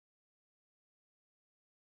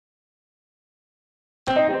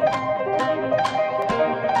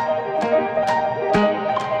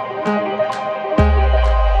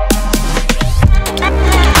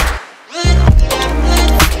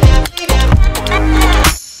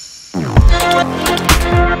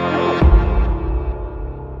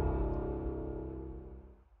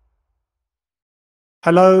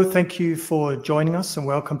Hello, thank you for joining us and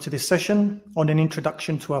welcome to this session on an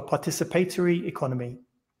introduction to our participatory economy.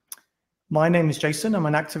 My name is Jason, I'm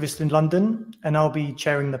an activist in London and I'll be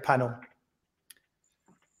chairing the panel.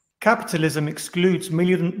 Capitalism excludes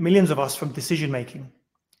millions of us from decision making.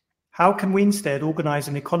 How can we instead organize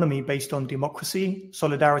an economy based on democracy,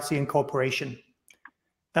 solidarity and cooperation?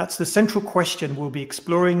 That's the central question we'll be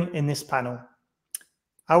exploring in this panel.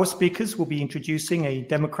 Our speakers will be introducing a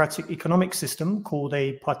democratic economic system called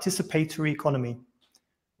a participatory economy,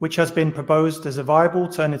 which has been proposed as a viable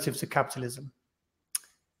alternative to capitalism.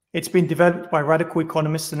 It's been developed by radical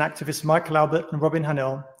economists and activists Michael Albert and Robin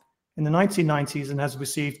Hahnel in the 1990s and has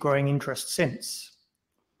received growing interest since.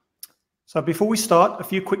 So before we start, a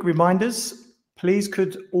few quick reminders. Please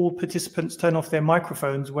could all participants turn off their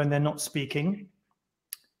microphones when they're not speaking.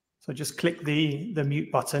 So just click the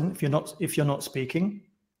mute button if you're not speaking.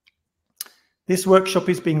 This workshop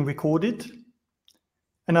is being recorded,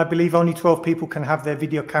 and I believe only 12 people can have their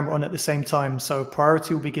video camera on at the same time, so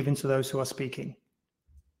priority will be given to those who are speaking.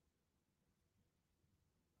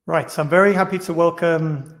 Right, so I'm very happy to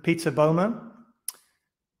welcome Peter Bohmer.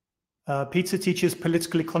 Peter teaches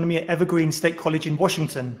political economy at Evergreen State College in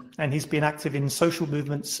Washington, and he's been active in social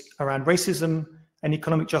movements around racism and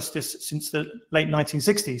economic justice since the late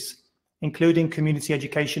 1960s, including community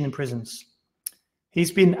education in prisons. He's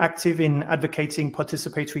been active in advocating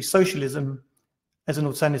participatory socialism as an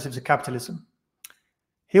alternative to capitalism.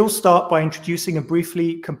 He'll start by introducing and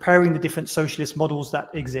briefly comparing the different socialist models that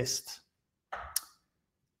exist.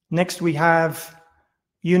 Next, we have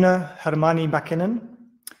Joona-Hermanni Mäkinen,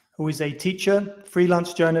 who is a teacher,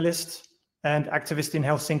 freelance journalist, and activist in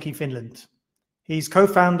Helsinki, Finland. He's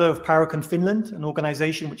co-founder of Parecon Finland, an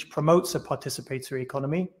organization which promotes a participatory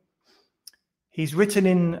economy. He's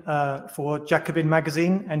written for Jacobin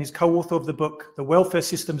magazine and is co-author of the book, The Welfare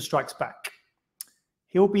System Strikes Back.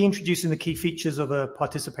 He'll be introducing the key features of a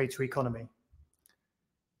participatory economy.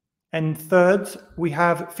 And third, we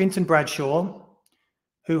have Fintan Bradshaw,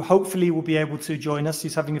 who hopefully will be able to join us.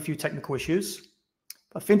 He's having a few technical issues.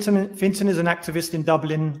 But Fintan is an activist in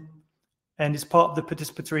Dublin and is part of the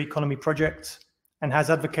Participatory Economy project and has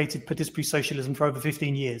advocated participatory socialism for over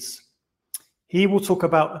 15 years. He will talk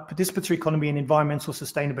about participatory economy and environmental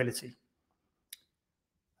sustainability.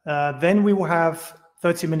 Then we will have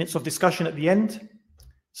 30 minutes of discussion at the end.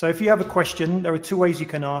 So if you have a question, there are two ways you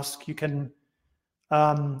can ask. You can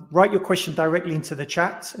write your question directly into the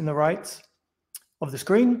chat in the right of the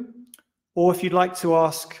screen, or if you'd like to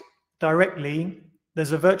ask directly,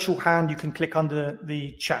 there's a virtual hand you can click under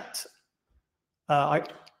the chat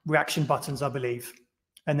reaction buttons, I believe,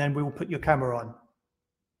 and then we will put your camera on.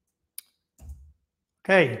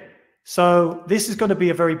 Okay, so this is going to be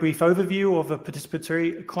a very brief overview of a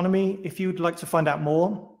participatory economy. If you'd like to find out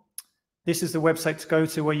more, this is the website to go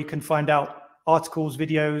to where you can find out articles,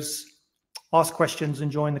 videos, ask questions,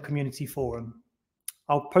 and join the community forum.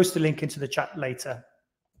 I'll post a link into the chat later.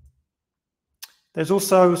 There's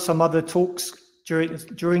also some other talks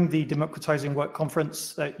during the Democratizing Work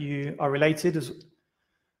Conference that you are related,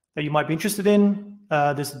 that you might be interested in.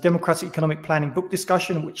 There's the Democratic Economic Planning book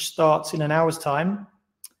discussion, which starts in an hour's time.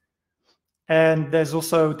 And there's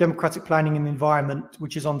also Democratic Planning in the Environment,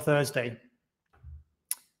 which is on Thursday.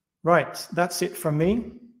 Right, that's it from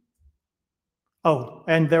me. Oh,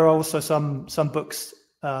 and there are also some books.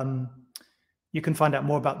 You can find out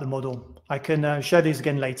more about the model. I can share these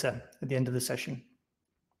again later at the end of the session.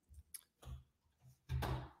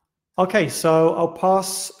 Okay, so I'll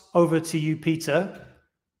pass over to you, Peter.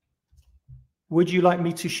 Would you like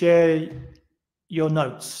me to share your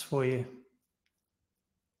notes for you?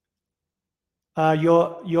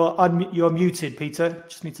 You're muted, Peter.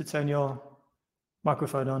 Just need to turn your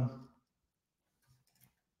microphone on.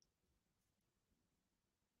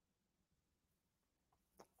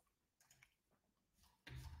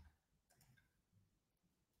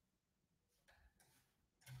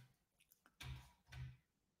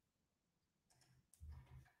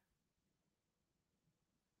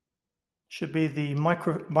 Should be the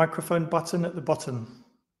microphone button at the bottom.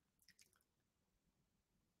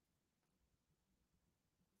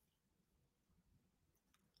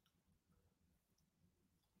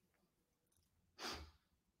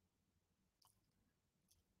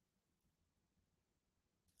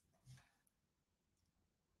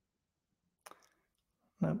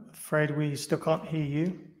 I'm afraid we still can't hear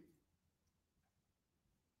you.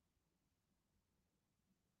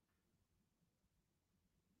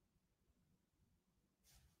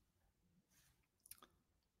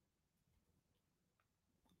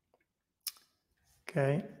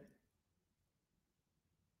 Okay.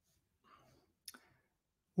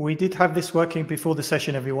 We did have this working before the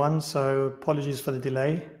session, everyone, so apologies for the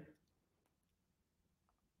delay.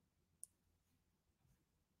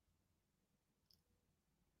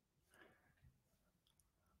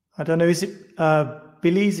 I don't know, is it,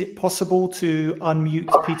 Billy, is it possible to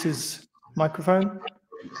unmute Peter's microphone?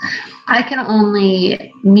 I can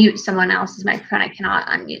only mute someone else's microphone. I cannot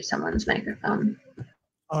unmute someone's microphone.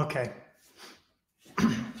 Okay.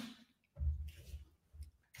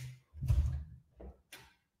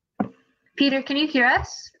 Peter, can you hear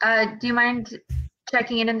us? Do you mind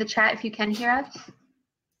checking in the chat if you can hear us?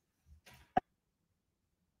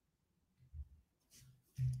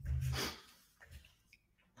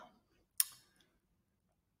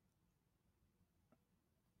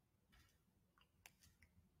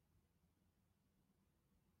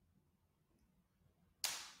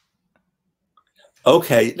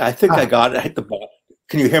 Okay, I think I got it. I hit the button.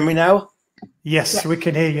 Can you hear me now? Yes, we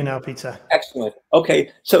can hear you now, Peter. Excellent.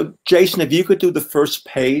 Okay, so Jason, if you could do the first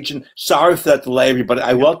page, and sorry for that delay, everybody.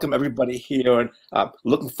 I welcome everybody here, and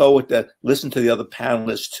looking forward to listen to the other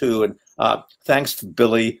panelists too. And thanks to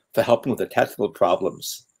Billy for helping with the technical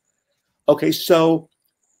problems. Okay, so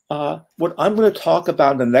what I'm going to talk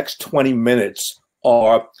about in the next 20 minutes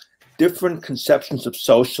are different conceptions of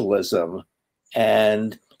socialism,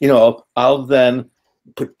 and I'll then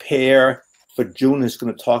prepare for June, who's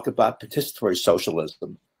going to talk about participatory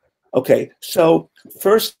socialism. Okay, so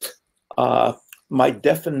first, my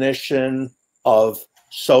definition of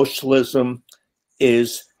socialism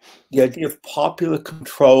is the idea of popular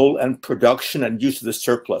control and production and use of the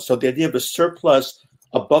surplus. So the idea of a surplus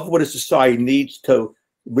above what a society needs to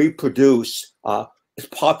reproduce is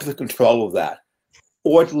popular control of that,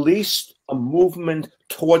 or at least a movement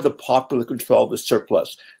toward the popular control of the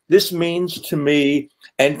surplus. This means to me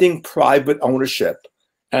ending private ownership,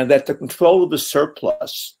 and that the control of the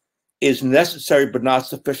surplus is necessary but not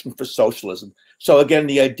sufficient for socialism. So again,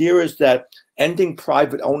 the idea is that ending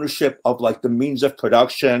private ownership of like the means of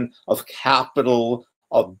production, of capital,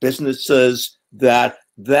 of businesses, that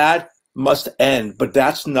must end, but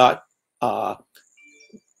that's not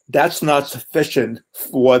sufficient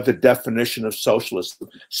for the definition of socialism.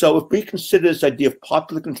 So if we consider this idea of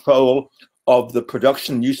popular control of the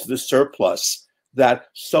production and use of the surplus, that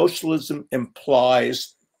socialism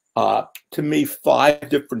implies, to me, 5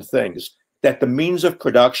 different things. That the means of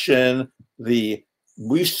production, the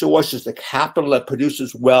resources, the capital that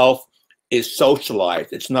produces wealth is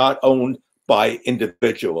socialized. It's not owned by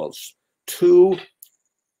individuals. 2,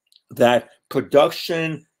 that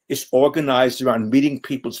production is organized around meeting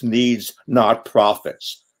people's needs, not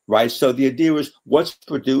profits, right? So the idea is what's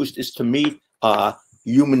produced is to meet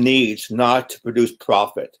human needs, not to produce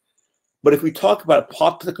profit. But if we talk about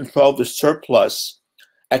popular control of the surplus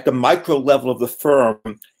at the micro level of the firm,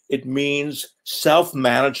 it means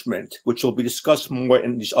self-management, which will be discussed more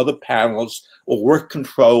in these other panels, or work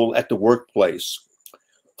control at the workplace.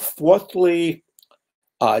 4thly,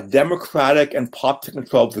 democratic and popular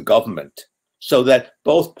control of the government, so that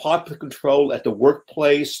both popular control at the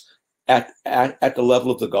workplace, at the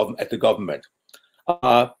level of the government,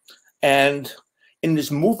 and in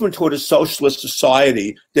this movement toward a socialist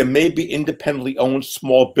society, there may be independently owned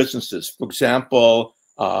small businesses. For example,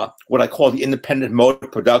 what I call the independent mode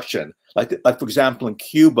of production. Like for example, in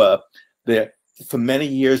Cuba, for many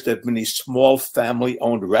years there have been these small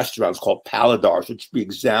family-owned restaurants called paladars, which would be an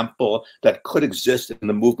example that could exist in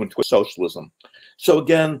the movement toward socialism. So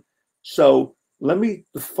again, let me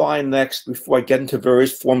define next, before I get into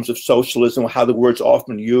various forms of socialism, how the word's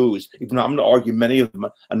often used, even though I'm going to argue many of them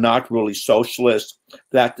are not really socialist,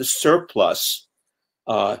 that the surplus,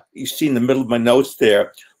 you see in the middle of my notes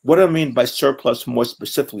there, what do I mean by surplus more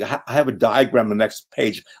specifically? I have a diagram on the next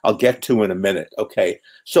page I'll get to in a minute, okay?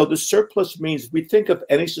 So the surplus means we think of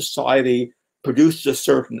any society produces a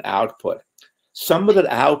certain output. Some of that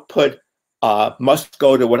output must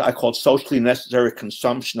go to what I call socially necessary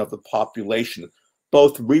consumption of the population,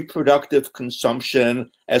 both reproductive consumption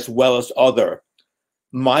as well as other,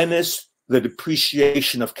 minus the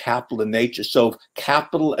depreciation of capital and nature. So if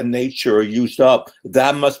capital and nature are used up,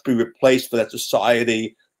 that must be replaced for that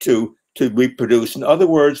society to reproduce. In other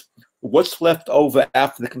words, what's left over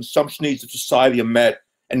after the consumption needs of society are met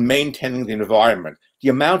and maintaining the environment. The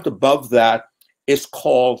amount above that is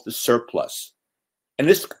called the surplus. And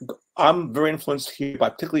this, I'm very influenced here by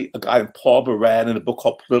particularly a guy named Paul Baran in a book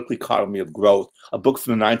called Political Economy of Growth, a book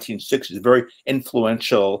from the 1960s, a very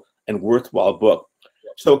influential and worthwhile book.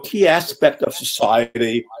 So a key aspect of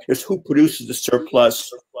society is who produces the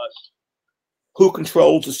surplus, who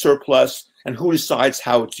controls the surplus, and who decides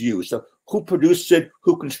how it's used. So who produces it,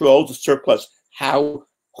 who controls the surplus, how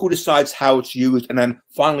who decides how it's used, and then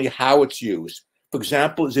finally how it's used. For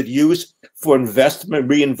example, is it used for investment,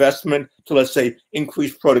 reinvestment to, let's say,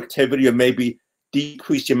 increase productivity or maybe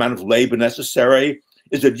decrease the amount of labor necessary?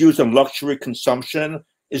 Is it used on luxury consumption?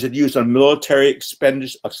 Is it used on military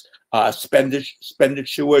expenditures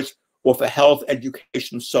or for health,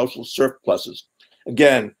 education, social surpluses?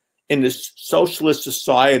 Again, in this socialist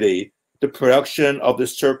society, the production of the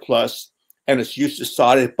surplus and its use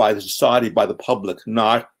decided by the public,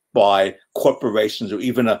 not by corporations or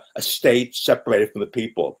even a state separated from the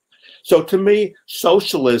people. So to me,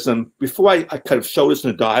 socialism, before I kind of show this in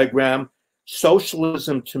a diagram,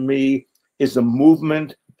 socialism to me is a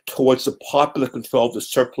movement towards the popular control of the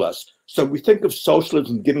surplus. So we think of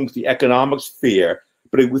socialism getting to the economic sphere,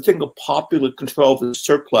 but if we think of popular control of the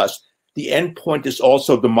surplus, the end point is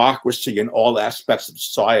also democracy in all aspects of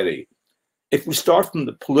society. If we start from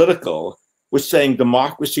the political, we're saying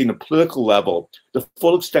democracy in a political level, the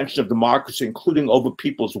full extension of democracy, including over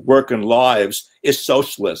people's work and lives, is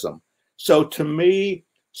socialism. So to me,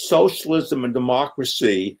 socialism and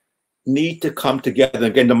democracy need to come together.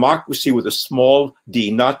 Again, democracy with a small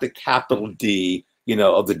d, not the capital D,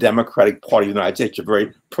 of the Democratic Party of the United States, a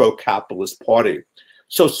very pro-capitalist party.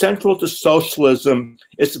 So central to socialism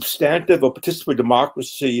is substantive or participatory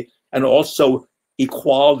democracy and also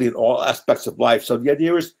equality in all aspects of life. So the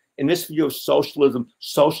idea is, in this view of socialism,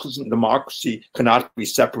 socialism and democracy cannot be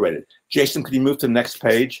separated. Jason, could you move to the next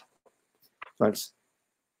page? Thanks.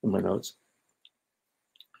 In my notes.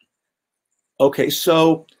 Okay,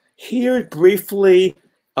 so here briefly,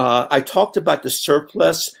 I talked about the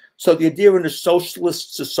surplus. So the idea in a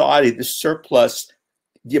socialist society, the surplus,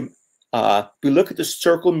 we look at the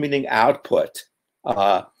circle meaning output,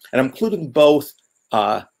 and I'm including both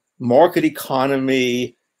market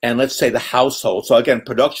economy and let's say the household. So again,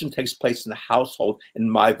 production takes place in the household. In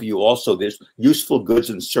my view, also there's useful goods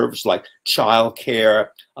and services like childcare,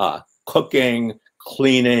 cooking,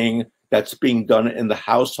 cleaning, that's being done in the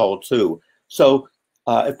household too. So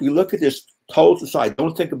if we look at this total society,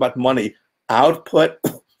 don't think about money. Output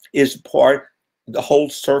is part, the whole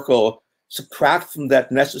circle. Subtract from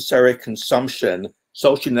that necessary consumption,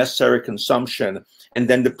 socially necessary consumption, and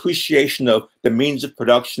then depreciation of the means of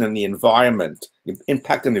production and the environment, the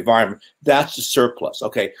impact on the environment. That's the surplus.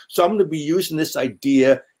 Okay, so I'm going to be using this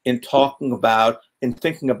idea in talking about, in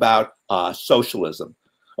thinking about socialism.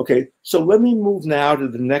 Okay, so let me move now to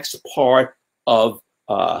the next part of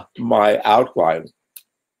my outline.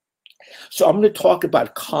 So I'm going to talk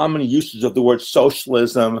about common uses of the word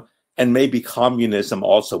socialism and maybe communism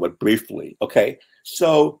also, but briefly. Okay,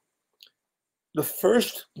 so the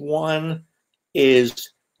first one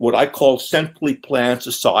is what I call centrally planned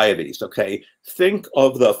societies. Okay, think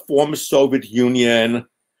of the former Soviet Union.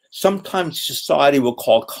 Sometimes society will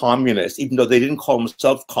call communist, even though they didn't call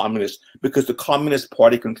themselves communist, because the Communist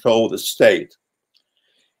Party controlled the state.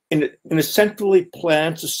 In a centrally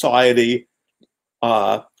planned society,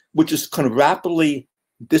 which is kind of rapidly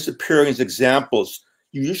disappearing as examples,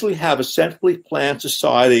 you usually have a centrally planned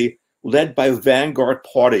society led by a vanguard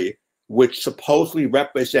party, which supposedly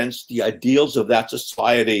represents the ideals of that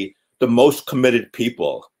society, the most committed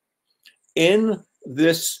people. In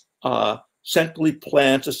this centrally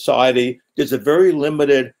planned society, there's a very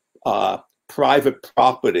limited private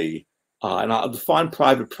property, and I'll define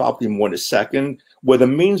private property more in a second, where the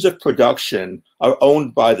means of production are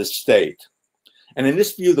owned by the state. And in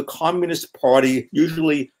this view, the Communist Party,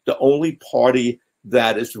 usually the only party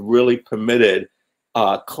that is really permitted,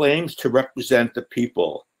 claims to represent the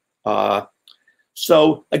people.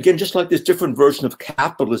 So again, just like there's different versions of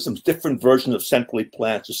capitalism, different versions of centrally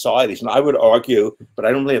planned societies. And I would argue, but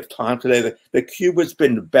I don't really have time today, that Cuba's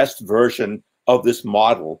been the best version of this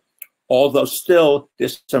model. Although still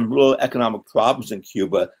there's some real economic problems in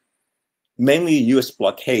Cuba, mainly a US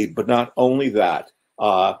blockade, but not only that.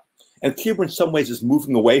 And Cuba in some ways is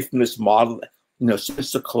moving away from this model,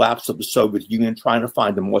 since the collapse of the Soviet Union, trying to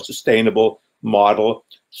find a more sustainable model.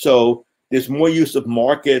 So there's more use of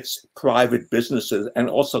markets, private businesses, and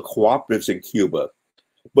also cooperatives in Cuba.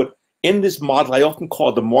 But in this model, I often call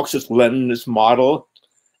it the Marxist-Leninist model.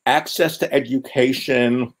 Access to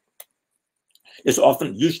education is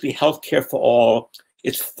often usually healthcare for all.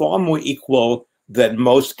 It's far more equal than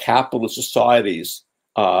most capitalist societies,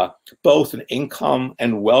 both in income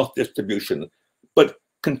and wealth distribution, but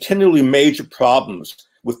continually major problems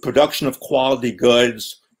with production of quality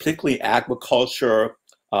goods, particularly agriculture,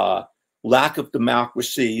 lack of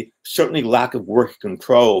democracy, certainly lack of worker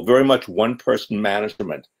control, very much one-person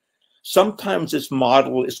management. Sometimes this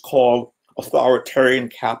model is called authoritarian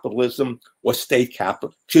capitalism or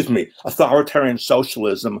authoritarian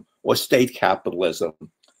socialism or state capitalism.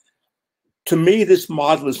 To me, this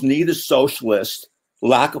model is neither socialist,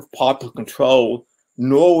 lack of popular control,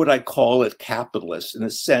 nor would I call it capitalist in the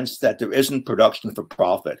sense that there isn't production for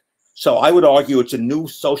profit. So I would argue it's a new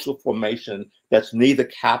social formation that's neither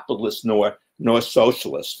capitalist nor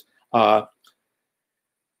socialist. By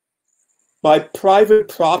private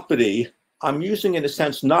property, I'm using in a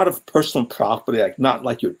sense not of personal property, like not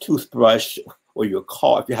like your toothbrush or your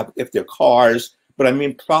car, if they're cars, but I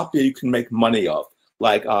mean property you can make money of,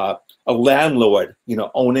 like a landlord,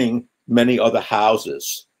 owning many other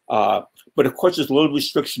houses. But of course, there's a little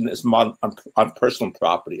restriction on personal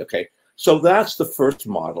property. Okay, so that's the first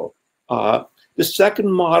model. The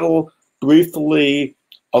second model, briefly,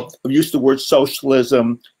 I'll use the word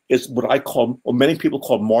socialism, is what I call, or many people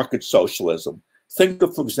call, market socialism. Think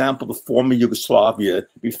of, for example, the former Yugoslavia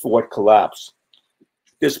before it collapsed.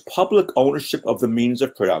 There's public ownership of the means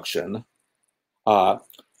of production.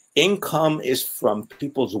 Income is from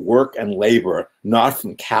people's work and labor, not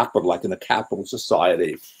from capital, like in a capital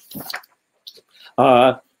society.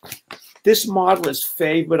 This model is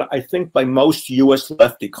favored, I think, by most US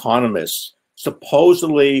left economists.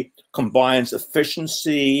 Supposedly combines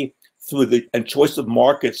efficiency and choice of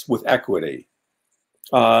markets with equity.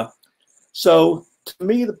 So to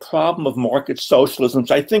me, the problem of market socialism,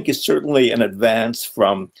 which I think is certainly an advance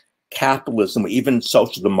from capitalism, even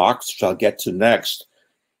social democracy, which I'll get to next,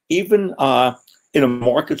 even in a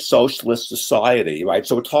market socialist society, right?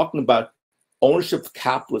 So we're talking about ownership of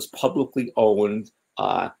capital is publicly owned,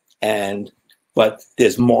 but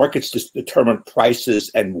there's markets to determine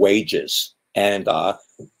prices and wages and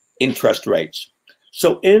interest rates.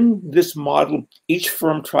 So in this model, each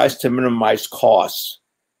firm tries to minimize costs,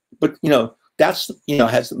 but that's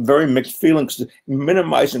has very mixed feelings.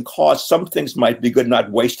 Minimizing costs, some things might be good,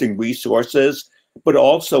 not wasting resources, but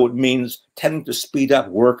also it means tending to speed up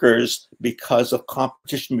workers because of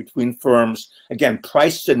competition between firms. Again,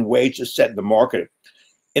 prices and wages set in the market.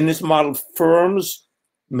 In this model, firms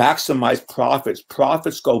maximize profits.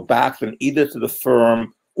 Profits go back then either to the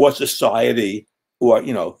firm or society, or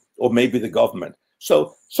maybe the government.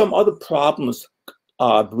 So some other problems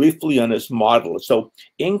briefly on this model. So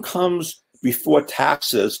incomes before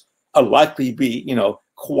taxes are likely to be,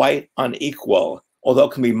 quite unequal, although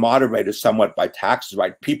it can be moderated somewhat by taxes,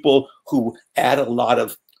 right? People who add a lot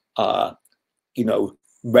of,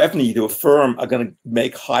 revenue to a firm are going to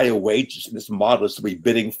make higher wages in this model, to be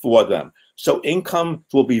bidding for them. So income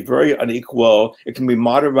will be very unequal. It can be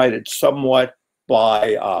moderated somewhat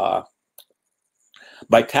by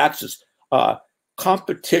taxes.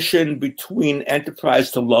 Competition between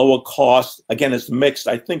enterprise to lower costs, again, is mixed.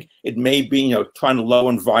 I think it may be, trying to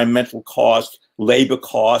lower environmental costs, labor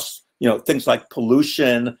costs, things like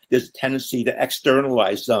pollution. There's a tendency to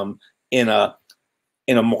externalize them in a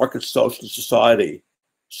market social society.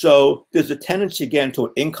 So there's a tendency, again,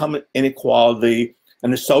 to income inequality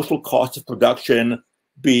and the social cost of production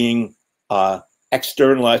being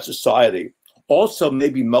externalized society. Also,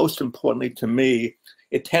 maybe most importantly to me,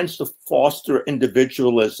 it tends to foster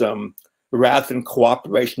individualism rather than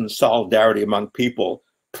cooperation and solidarity among people.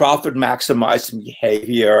 Profit maximizing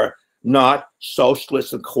behavior, not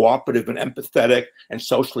socialist and cooperative and empathetic and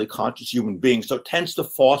socially conscious human beings. So it tends to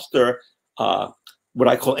foster what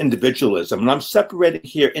I call individualism. And I'm separating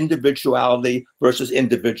here individuality versus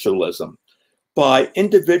individualism. By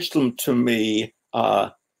individualism, to me,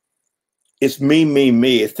 it's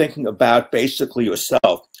me, thinking about basically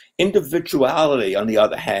yourself. Individuality, on the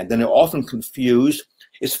other hand, and they're often confused,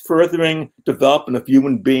 is furthering development of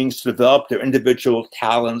human beings to develop their individual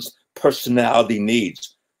talents, personality,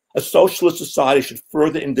 needs. A socialist society should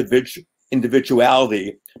further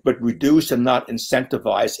individuality, but reduce and not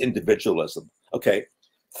incentivize individualism. Okay.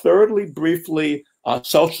 Thirdly, briefly,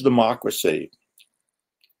 social democracy.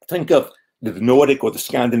 Think of the Nordic or the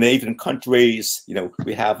Scandinavian countries.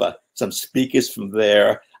 We have some speakers from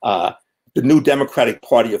there. The New Democratic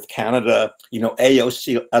Party of Canada,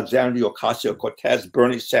 AOC, Alexandria Ocasio-Cortez,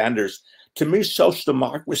 Bernie Sanders. To me, social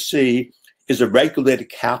democracy is a regulated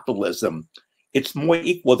capitalism. It's more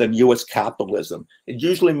equal than US capitalism. It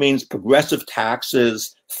usually means progressive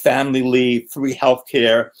taxes, family leave, free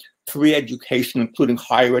healthcare, free education, including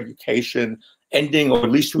higher education, ending or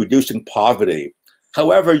at least reducing poverty.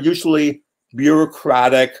 However, usually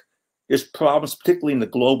bureaucratic. There's problems, particularly in the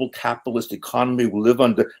global capitalist economy. We live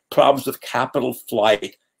under problems of capital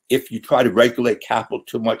flight. If you try to regulate capital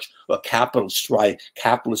too much, or capital strike,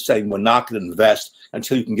 capitalists saying we're not going to invest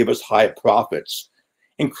until you can give us higher profits.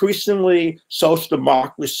 Increasingly, social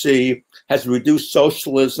democracy has reduced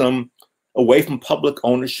socialism away from public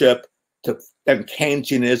ownership to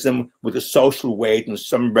Keynesianism with a social wage and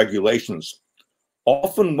some regulations.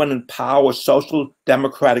 often when in power, social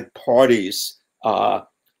democratic parties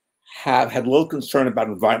have had little concern about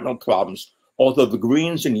environmental problems, although the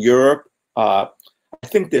Greens in Europe, I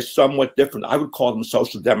think they're somewhat different. I would call them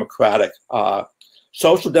social democratic.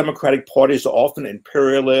 Social democratic parties are often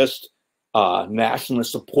imperialist,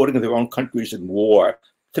 nationalists supporting their own countries in war.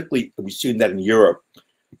 Particularly, we've seen that in Europe.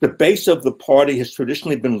 The base of the party has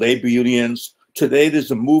traditionally been labor unions. Today,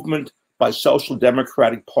 there's a movement by social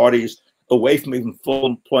democratic parties away from even full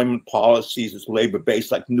employment policies as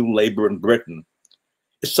labor-based, like New Labour in Britain.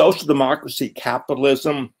 Is social democracy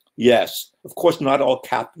capitalism? Yes. Of course, not all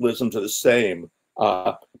capitalisms are the same,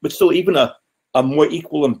 but still even a more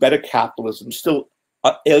equal and better capitalism, still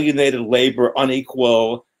alienated labor,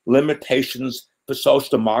 unequal limitations for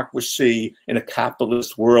social democracy in a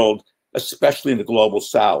capitalist world, especially in the global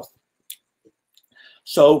South.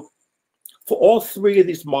 So for all three of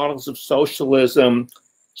these models of socialism,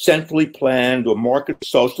 centrally planned or market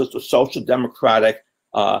socialist or social democratic,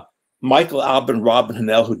 Michael Alban and Robin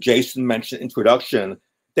Hahnel, who Jason mentioned in introduction,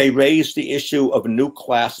 they raised the issue of a new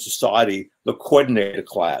class of society, the coordinated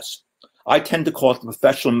class. I tend to call it the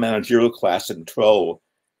professional managerial class in control.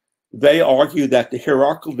 They argue that the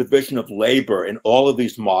hierarchical division of labor in all of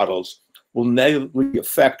these models will negatively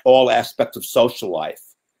affect all aspects of social life.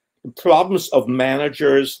 The problems of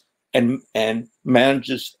managers and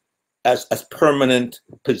managers as permanent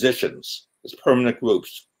positions, as permanent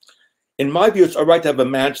groups. In my view, it's all right to have a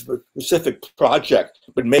manager for a specific project,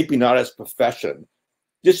 but maybe not as a profession.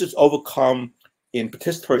 This is overcome in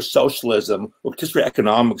participatory socialism or participatory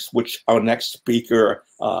economics, which our next speaker,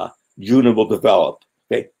 Joona, will develop.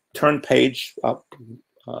 Okay, turn page up,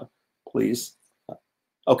 please.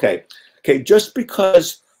 Okay, just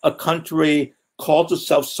because a country calls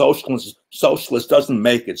itself socialist doesn't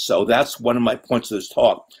make it so. That's one of my points of this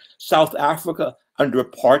talk. South Africa under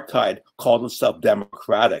apartheid called itself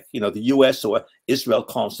democratic. You know, the US or Israel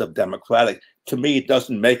calls itself democratic. To me, it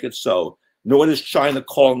doesn't make it so. Nor does China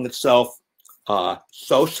calling itself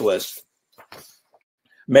socialist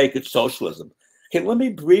make it socialism. Okay, let me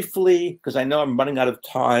briefly, because I know I'm running out of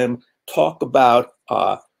time, talk about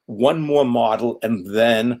one more model and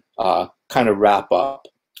then kind of wrap up.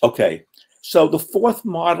 Okay, so the fourth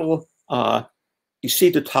model, you see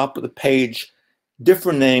at the top of the page,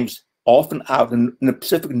 different names, often out in the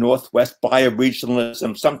Pacific Northwest,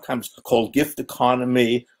 bioregionalism, sometimes called gift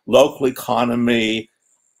economy, local economy.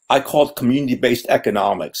 I call it community-based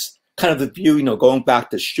economics. Kind of the view, you know, going back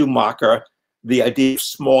to Schumacher, the idea of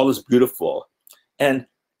small is beautiful. And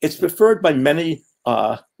it's preferred by many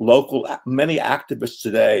many activists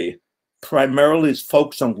today. Primarily it's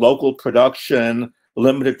focused on local production,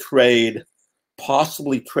 limited trade,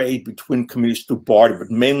 possibly trade between communities through barter,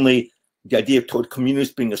 but mainly the idea toward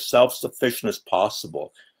communities being as self-sufficient as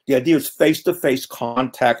possible. The idea is face-to-face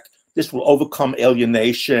contact. This will overcome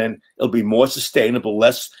alienation. It'll be more sustainable,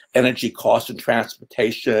 less energy costs and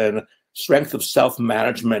transportation, strength of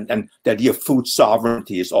self-management, and the idea of food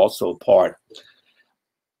sovereignty is also a part.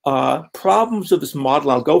 Problems of this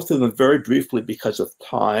model, I'll go through them very briefly because of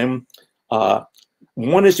time.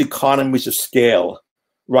 One is economies of scale,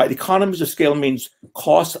 right? Economies of scale means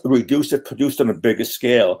costs are reduced if produced on a bigger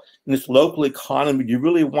scale. In this local economy, you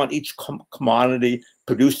really want each commodity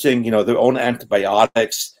producing, you know, their own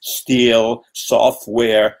antibiotics, steel,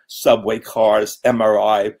 software, subway cars,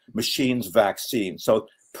 MRI, machines, vaccines. So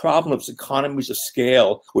problems, economies of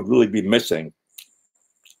scale would really be missing.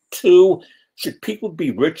 Two, should people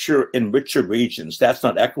be richer in richer regions? That's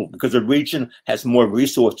not equitable because a region has more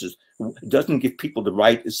resources. It doesn't give people the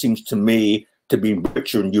right, it seems to me, to be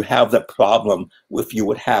richer, and you have that problem if you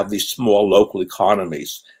would have these small local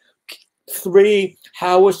economies. Three,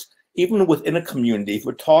 how is, even within a community, if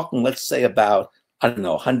we're talking, let's say about, I don't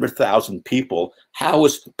know, 100,000 people, how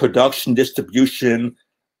is production, distribution,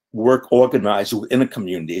 work organized within a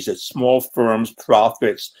community? Is it small firms,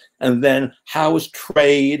 profits? And then how is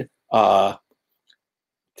trade,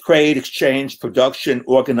 exchange, production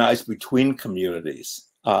organized between communities?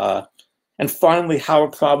 And finally, how are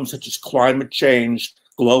problems such as climate change,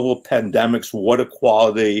 global pandemics, water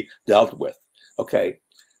quality dealt with? Okay,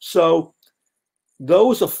 so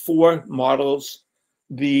those are four models.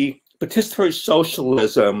 The participatory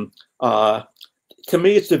socialism, to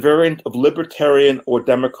me, it's the variant of libertarian or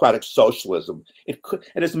democratic socialism. It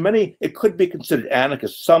could be considered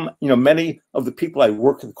anarchist. Some, you know, many of the people I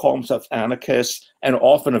work with call themselves anarchists and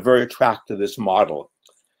often are very attracted to this model.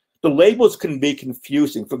 The labels can be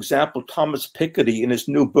confusing. For example, Thomas Piketty in his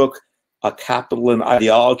new book, Capital and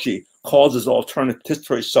Ideology, calls his alternative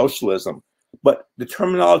participatory socialism. But the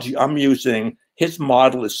terminology I'm using, his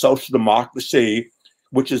model is social democracy,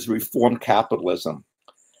 which is reformed capitalism.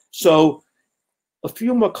 So a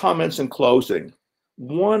few more comments in closing.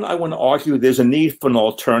 One, I want to argue there's a need for an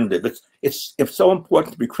alternative. It's so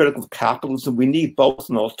important to be critical of capitalism. We need both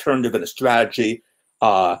an alternative and a strategy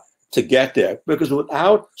to get there, because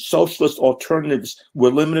without socialist alternatives, we're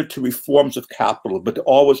limited to reforms of capital, but there are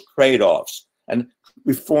always trade-offs, and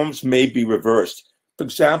reforms may be reversed. For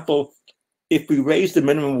example, if we raise the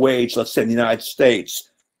minimum wage, let's say in the United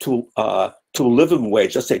States, to a living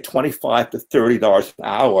wage, let's say $25 to $30 an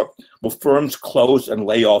hour, will firms close and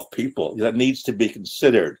lay off people? That needs to be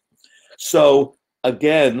considered. So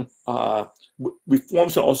again,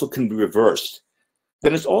 reforms also can be reversed.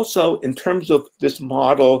 Then it's also, in terms of this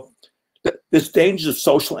model, there's dangers of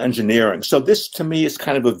social engineering. So this, to me, is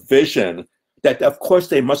kind of a vision that, of course,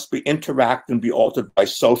 they must be interacted and be altered by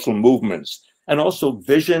social movements. And also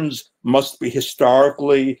visions must be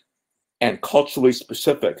historically and culturally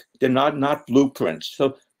specific. They're not blueprints.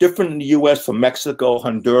 So different in the US from Mexico,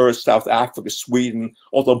 Honduras, South Africa, Sweden,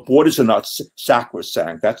 although borders are not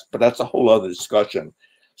sacrosanct. But that's a whole other discussion.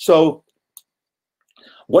 So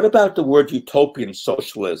what about the word utopian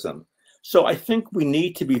socialism? So I think we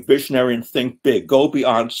need to be visionary and think big, go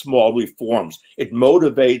beyond small reforms. It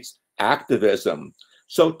motivates activism.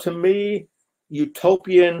 So to me,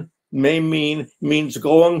 utopian means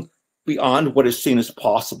going beyond what is seen as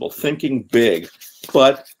possible, thinking big.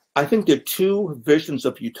 But I think there are two visions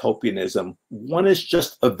of utopianism. One is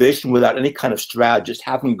just a vision without any kind of strategy, just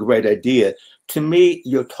having a great idea. To me,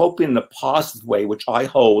 utopian in a positive way, which I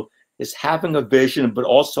hold, is having a vision, but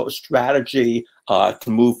also a strategy to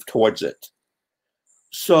move towards it.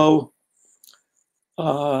 So,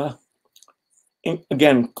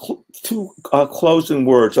 again, two closing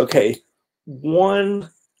words. Okay, one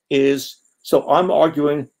is, so I'm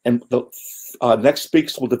arguing, and the next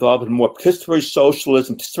speakers will develop in more participatory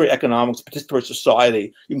socialism, participatory economics, participatory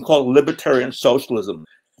society. You can call it libertarian socialism.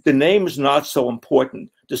 The name is not so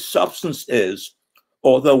important. The substance is,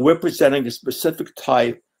 although we're presenting a specific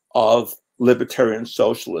type of libertarian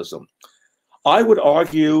socialism. I would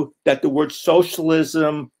argue that the word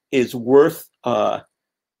socialism is worth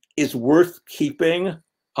keeping.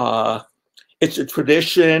 It's a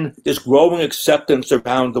tradition. There's growing acceptance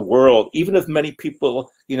around the world. Even if many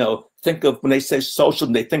people, think of, when they say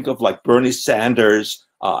socialism, they think of like Bernie Sanders,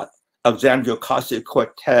 Alexandria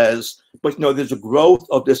Ocasio-Cortez. But there's a growth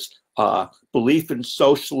of this belief in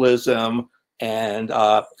socialism, and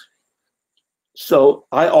so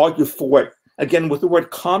I argue for it. Again, with the word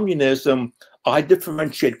communism, I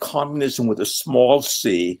differentiate communism with a small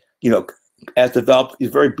c, as developed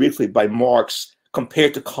very briefly by Marx,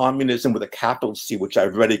 compared to communism with a capital C, which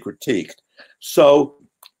I've already critiqued. So,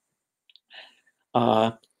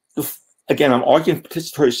 again, I'm arguing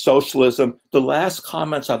participatory socialism. The last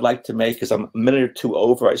comments I'd like to make, as I'm a minute or two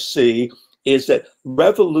over, I see, is that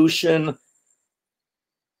revolution,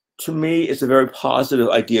 to me, is a very positive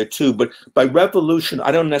idea too. But by revolution,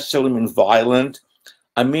 I don't necessarily mean violent.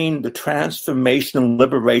 I mean the transformation and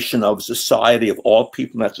liberation of society, of all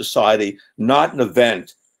people in that society, not an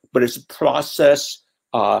event, but it's a process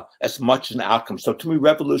as much as an outcome. So to me,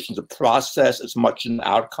 revolution is a process as much as an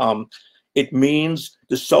outcome. It means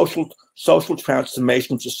the social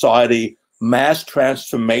transformation of society, mass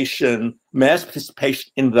transformation, mass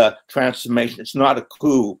participation in the transformation. It's not a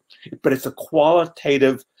coup, but it's a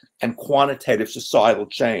qualitative and quantitative societal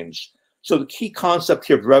change. So the key concept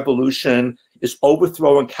here of revolution is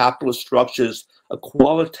overthrowing capitalist structures, a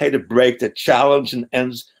qualitative break that challenges and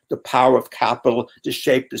ends the power of capital to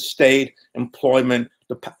shape the state, employment,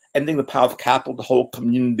 ending the power of capital to hold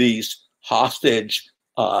communities hostage,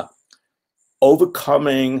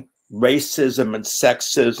 overcoming racism and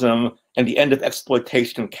sexism, and the end of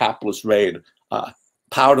exploitation and capitalist raid.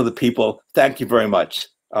 Power to the people. Thank you very much.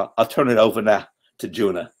 I'll turn it over now to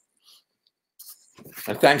Joona.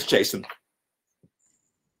 And thanks, Jason.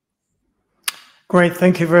 Great.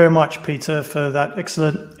 Thank you very much, Peter, for that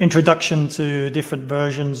excellent introduction to different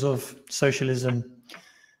versions of socialism.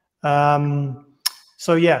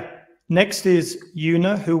 So yeah, next is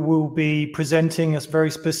Joona, who will be presenting a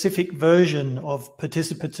very specific version of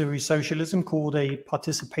participatory socialism called a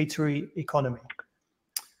participatory economy.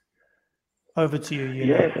 Over to you, Joona.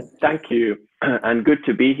 Yes, thank you. And good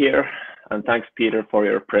to be here. And thanks, Peter, for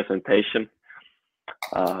your presentation.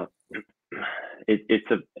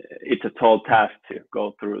 It's a tall task to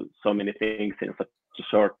go through so many things in such a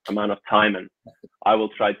short amount of time, and I will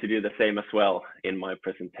try to do the same as well in my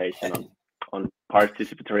presentation on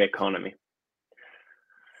participatory economy.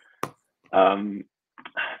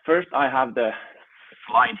 First, I have the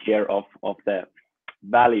slide here of the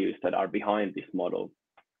values that are behind this model.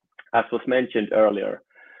 as was mentioned earlier,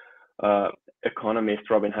 economist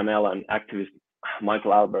Robin Hahnel and activist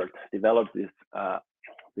Michael Albert developed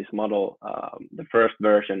this model, the first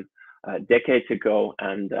version, decades ago,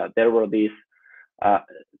 and there were these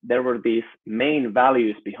main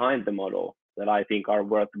values behind the model that I think are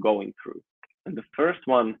worth going through. And the first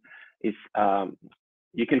one is,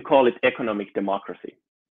 you can call it economic democracy.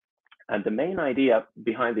 And the main idea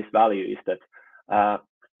behind this value is that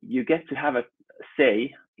you get to have a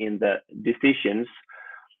say in the decisions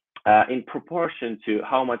in proportion to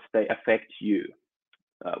how much they affect you.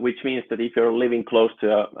 Which means that if you're living close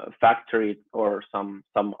to a factory or some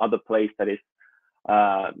other place that is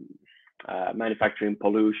manufacturing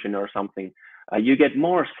pollution or something, you get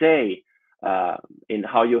more say in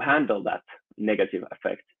how you handle that negative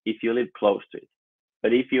effect if you live close to it.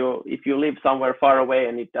 But if you live somewhere far away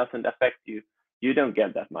and it doesn't affect you, you don't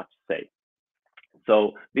get that much say.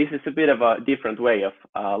 So this is a bit of a different way of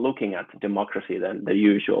looking at democracy than the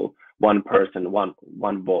usual one person,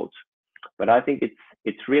 one vote. But I think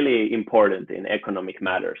it's really important in economic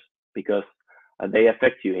matters because they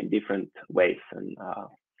affect you in different ways and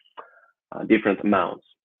different amounts.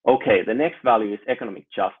 Okay, the next value is economic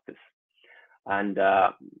justice. And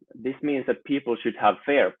this means that people should have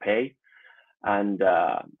fair pay and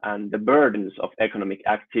the burdens of economic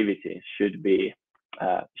activity should be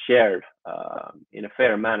shared in a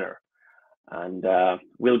fair manner. And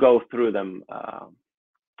we'll go through them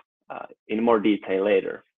in more detail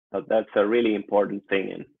later. But that's a really important thing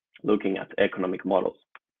in looking at economic models.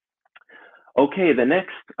 Okay, the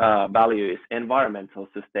next value is environmental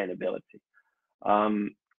sustainability.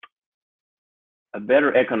 A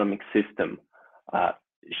better economic system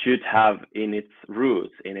should have in its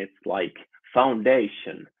roots, in its like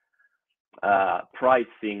foundation,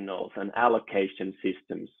 price signals and allocation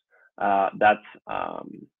systems that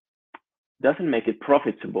doesn't make it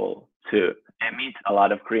profitable to emit a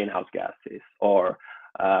lot of greenhouse gases or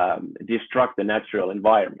destruct the natural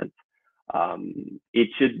environment. It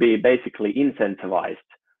should be basically incentivized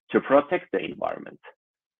to protect the environment.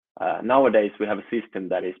 Nowadays, we have a system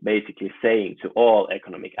that is basically saying to all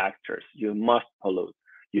economic actors, you must pollute,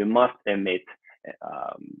 you must emit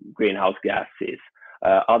greenhouse gases,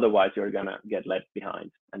 otherwise you're gonna get left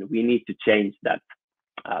behind. And we need to change that,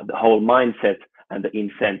 the whole mindset and the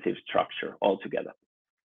incentive structure altogether.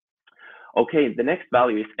 Okay, the next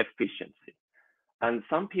value is efficiency. And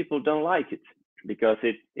some people don't like it because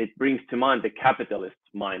it brings to mind the capitalist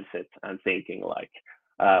mindset and thinking like,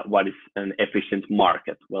 what is an efficient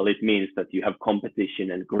market? Well, it means that you have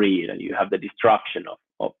competition and greed and you have the destruction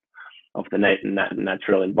of the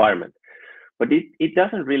natural environment. But it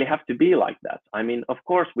doesn't really have to be like that. I mean, of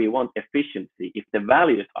course, we want efficiency if the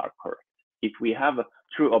values are correct, if we have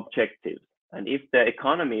true objectives, and if the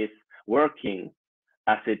economy is working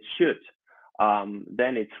as it should,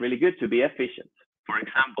 then it's really good to be efficient. For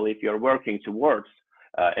example, if you're working towards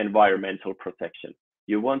environmental protection,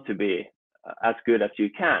 you want to be as good as you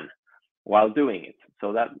can while doing it.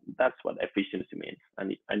 So that's what efficiency means,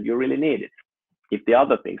 and you really need it if the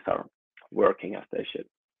other things are working as they should.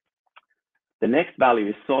 The next value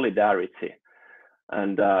is solidarity,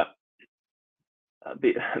 and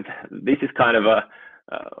this is kind of a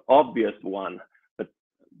obvious one,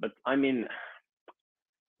 but I mean,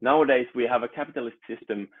 nowadays we have a capitalist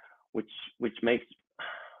system which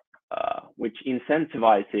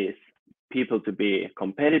incentivizes people to be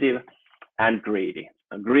competitive and greedy.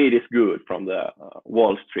 And greed is good from the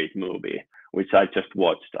Wall Street movie, which I just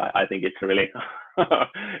watched. I think it's really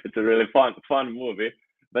it's a really fun movie.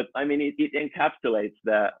 But I mean, it encapsulates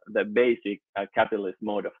the basic capitalist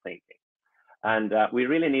mode of thinking. And we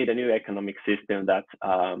really need a new economic system that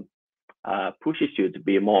pushes you to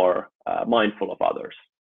be more mindful of others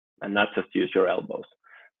and not just use your elbows.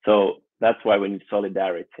 So that's why we need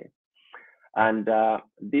solidarity. And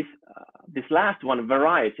this last one,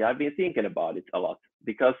 variety, I've been thinking about it a lot,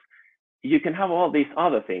 because you can have all these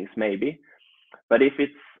other things maybe, but if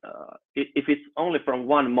it's only from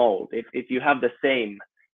one mold, if you have the same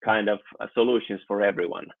kind of solutions for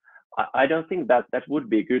everyone, I don't think that would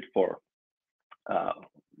be good for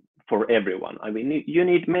everyone. I mean, you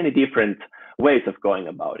need many different ways of going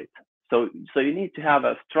about it. So you need to have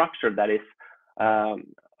a structure that is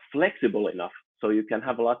flexible enough so you can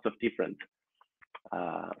have lots of different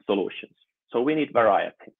solutions. So we need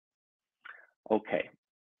variety. Okay.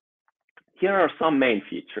 Here are some main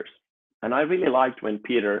features. And I really liked when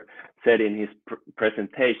Peter said in his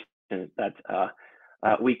presentation that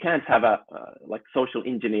we can't have a like social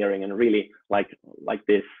engineering and really like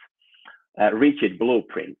this rigid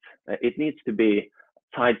blueprint. It needs to be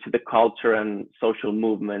tied to the culture and social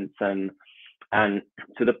movements and and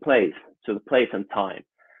to the place and time.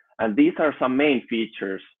 And these are some main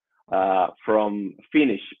features from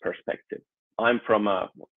Finnish perspective. I'm from a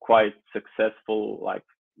quite successful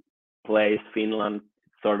place, Finland,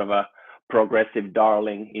 sort of a progressive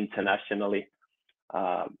darling internationally.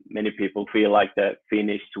 Many people feel like the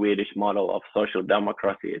Finnish-Swedish model of social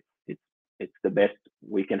democracy, it's the best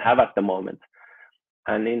we can have at the moment.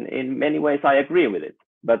 And in many ways, I agree with it.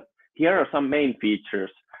 But here are some main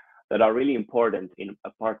features that are really important in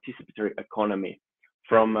a participatory economy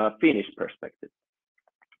from a Finnish perspective.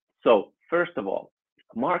 So first of all,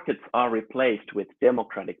 markets are replaced with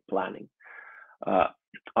democratic planning.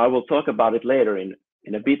 I will talk about it later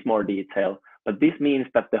in a bit more detail, but this means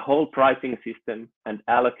that the whole pricing system and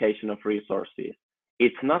allocation of resources,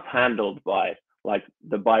 it's not handled by like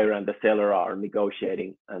the buyer and the seller are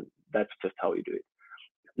negotiating, and that's just how you do it.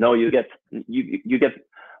 No, you get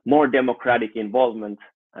more democratic involvement,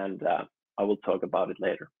 and I will talk about it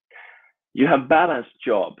later. You have balanced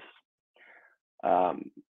jobs.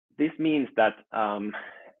 This means that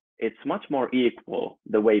it's much more equal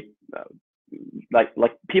the way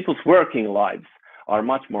like people's working lives are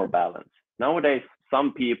much more balanced. Nowadays,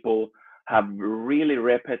 some people have really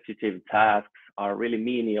repetitive tasks, are really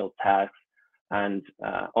menial tasks, and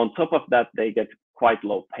on top of that, they get quite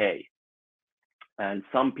low pay. And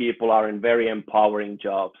some people are in very empowering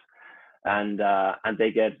jobs, and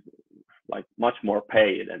they get like much more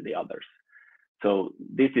pay than the others. So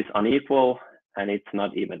this is unequal, and it's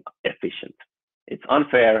not even efficient. It's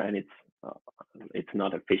unfair, and it's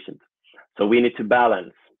not efficient. So we need to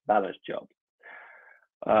balance jobs.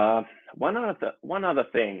 One other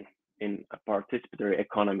thing in a participatory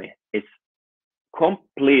economy is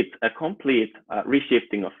a complete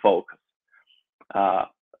reshifting of focus.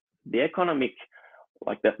 The economic,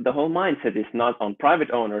 like the whole mindset is not on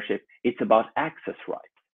private ownership, it's about access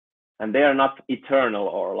rights. And they are not eternal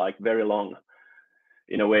or like very long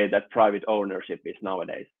in a way that private ownership is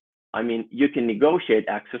nowadays. I mean, you can negotiate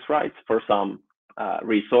access rights for some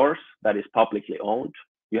resource that is publicly owned.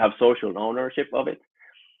 You have social ownership of it,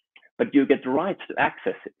 but you get the right to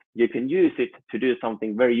access it. You can use it to do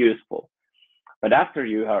something very useful. But after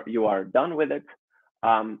you are done with it,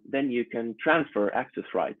 then you can transfer access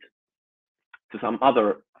rights to some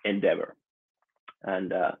other endeavor.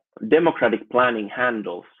 And democratic planning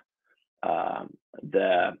handles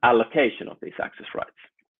the allocation of these access rights.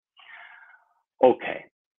 Okay,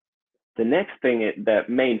 the next thing, the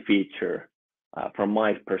main feature from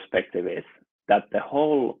my perspective is that the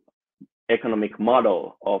whole economic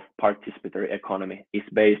model of participatory economy is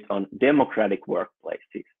based on democratic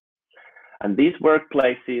workplaces. And these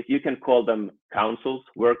workplaces, you can call them councils,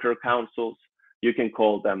 worker councils, you can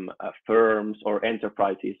call them firms or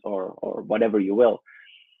enterprises or whatever you will,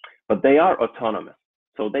 but they are autonomous.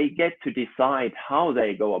 So they get to decide how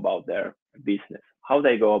they go about their business, how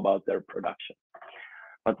they go about their production.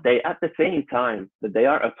 But they, at the same time that they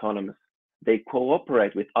are autonomous, they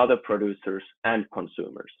cooperate with other producers and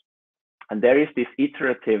consumers. And there is this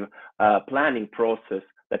iterative planning process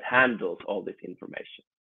that handles all this information.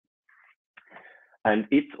 And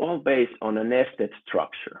it's all based on a nested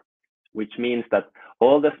structure, which means that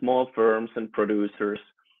all the small firms and producers,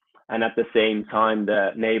 and at the same time,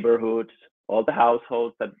 the neighborhoods, all the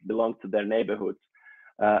households that belong to their neighborhoods,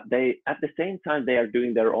 they, at the same time, they are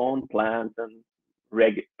doing their own plans and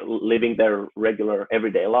living their regular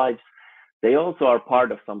everyday lives. They also are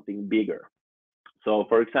part of something bigger. So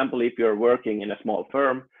for example, if you're working in a small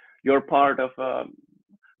firm, you're part of a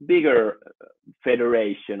bigger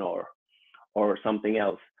federation or something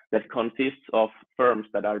else that consists of firms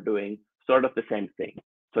that are doing sort of the same thing.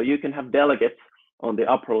 So you can have delegates on the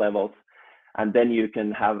upper levels, and then you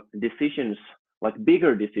can have decisions, like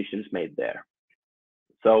bigger decisions made there.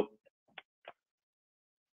 So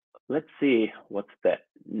let's see what's the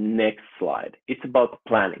next slide. It's about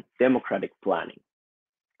planning, democratic planning.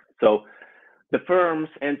 So the firms,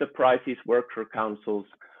 enterprises, worker councils,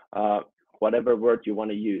 whatever word you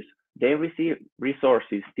want to use, they receive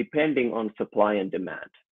resources depending on supply and demand.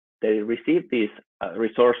 They receive these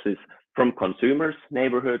resources from consumers,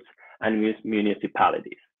 neighborhoods, and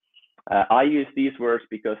municipalities. I use these words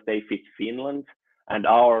because they fit Finland and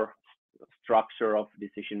our structure of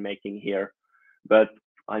decision making here. But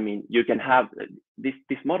I mean, you can have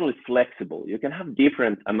this model is flexible. You can have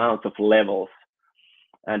different amounts of levels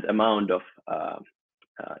and amount of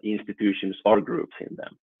institutions or groups in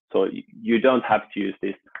them. So you don't have to use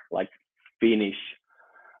this like Finnish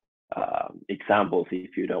examples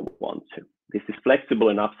if you don't want to. This is flexible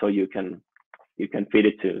enough so you can fit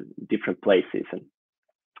it to different places and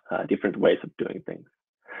different ways of doing things.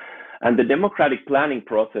 And the democratic planning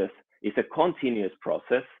process is a continuous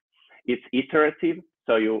process. It's iterative,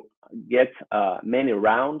 so you get many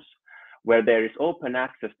rounds where there is open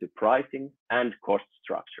access to pricing and cost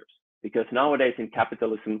structures. Because nowadays in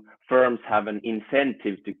capitalism, firms have an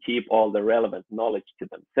incentive to keep all the relevant knowledge to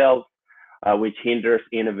themselves, which hinders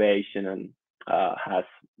innovation and has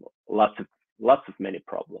lots of many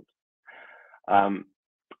problems.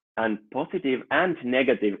 And positive and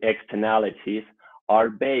negative externalities are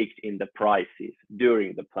baked in the prices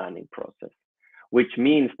during the planning process, which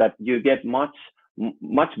means that you get much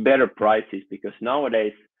better prices, because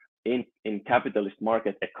nowadays in capitalist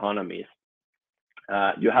market economies,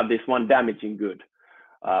 you have this one damaging good.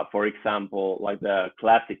 For example, like the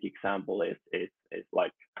classic example is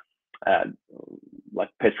like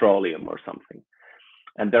petroleum or something.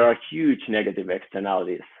 And there are huge negative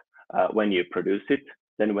externalities when you produce it,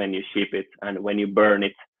 then when you ship it, and when you burn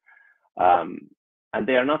it. And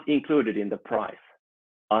they are not included in the price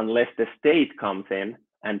unless the state comes in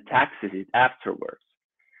and taxes it afterwards.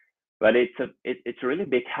 But it's a really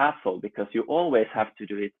big hassle, because you always have to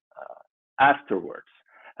do it afterwards.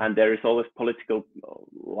 And there is always political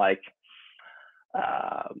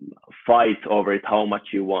fight over it, how much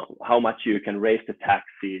you want, how much you can raise the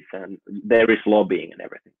taxes, and there is lobbying and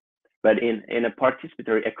everything. But in a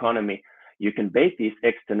participatory economy, you can bake these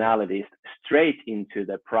externalities straight into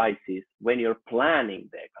the prices when you're planning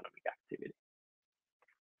the economic activity.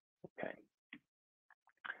 Okay.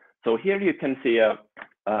 So here you can see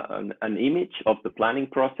an image of the planning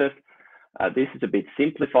process. This is a bit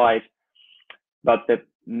simplified, but the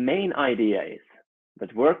main idea is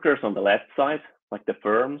that workers on the left side, like the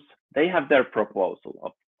firms, they have their proposal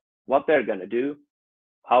of what they're going to do,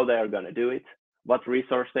 how they are going to do it, what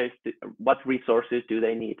resources do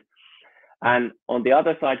they need. And on the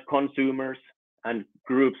other side, consumers and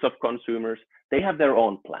groups of consumers, they have their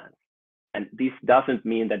own plans. And this doesn't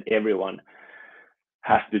mean that everyone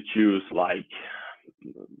has to choose like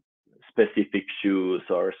specific shoes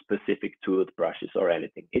or specific toothbrushes or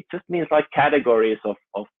anything. It just means like categories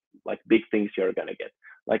of like big things you're gonna get.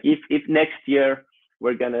 Like if next year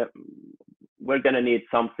we're gonna need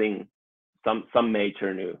something, some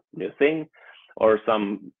major new thing, or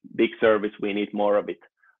some big service, we need more of it.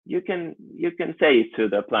 You can say to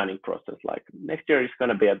the planning process, like next year is going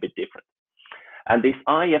to be a bit different. And this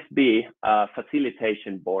IFB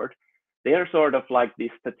facilitation board, they are sort of like the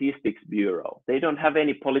statistics bureau. They don't have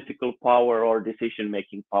any political power or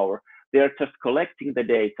decision-making power. They are just collecting the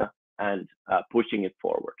data and pushing it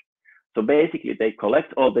forward. So basically, they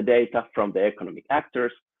collect all the data from the economic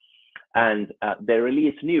actors, and they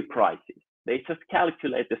release new prices. They just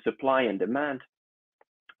calculate the supply and demand,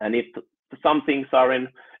 and if some things are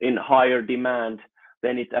in higher demand,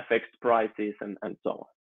 then it affects prices and so on.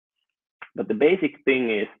 But the basic thing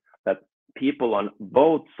is that people on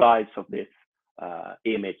both sides of this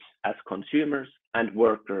image, as consumers and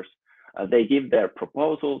workers, they give their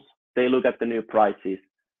proposals, they look at the new prices,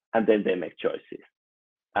 and then they make choices.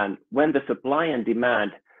 And when the supply and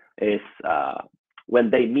demand is, when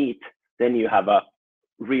they meet, then you have a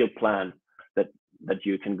real plan that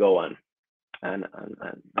you can go on and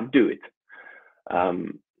do it.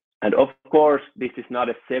 And of course, this is not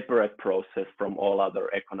a separate process from all other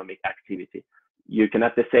economic activity. You can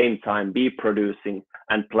at the same time be producing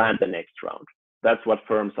and plan the next round. That's what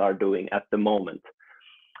firms are doing at the moment.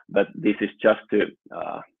 But this is just to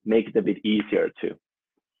make it a bit easier to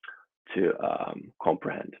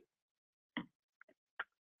comprehend.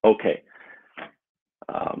 Okay.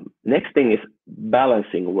 Next thing is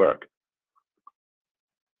balancing work.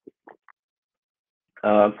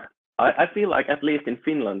 I feel like, at least in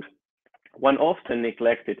Finland, one often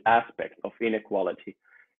neglected aspect of inequality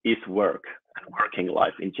is work and working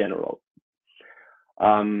life in general.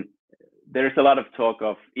 There is a lot of talk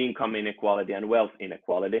of income inequality and wealth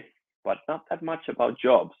inequality, but not that much about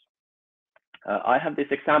jobs. I have this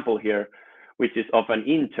example here, which is of an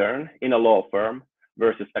intern in a law firm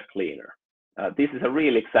versus a cleaner. This is a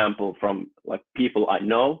real example from like people I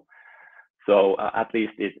know, so at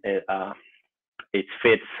least it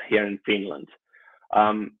fits here in Finland.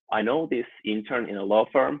 I know this intern in a law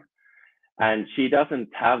firm, and she doesn't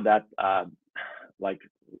have that like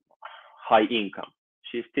high income.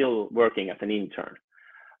 She's still working as an intern.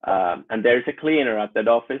 And there's a cleaner at that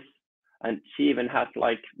office, and she even has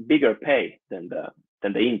like bigger pay than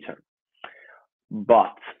the intern.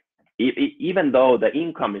 But even though the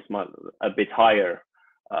income is a bit higher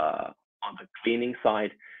on the cleaning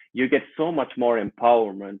side, you get so much more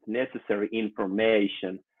empowerment, necessary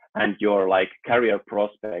information, and your like career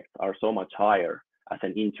prospects are so much higher as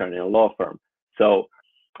an intern in a law firm. So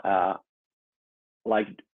like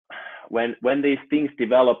when these things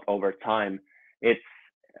develop over time, it's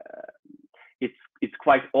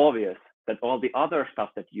quite obvious that all the other stuff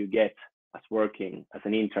that you get as working as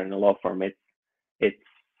an intern in a law firm,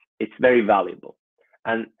 it's very valuable.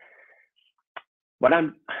 And what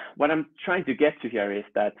I'm trying to get to here is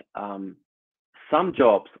that some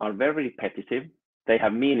jobs are very repetitive. They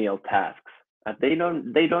have menial tasks, and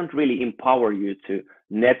they don't really empower you to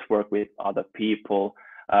network with other people,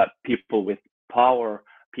 people with power,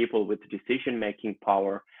 people with decision-making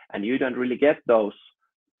power, and you don't really get those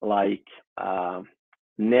like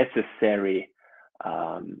necessary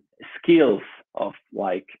skills of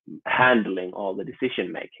like handling all the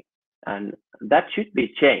decision-making, and that should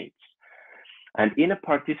be changed. And in a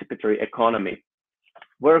participatory economy,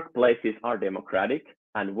 workplaces are democratic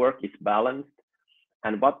and work is balanced.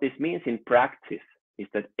 And what this means in practice is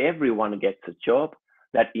that everyone gets a job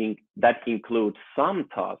that includes some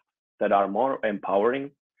tasks that are more empowering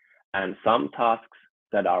and some tasks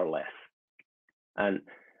that are less. And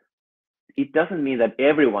it doesn't mean that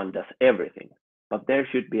everyone does everything, but there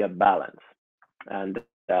should be a balance. And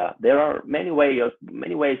there are many ways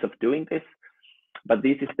of doing this, but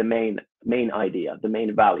this is the main idea, the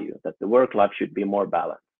main value, that the work life should be more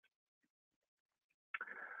balanced.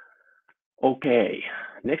 Okay,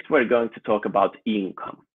 next we're going to talk about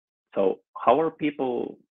income. So how are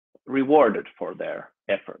people rewarded for their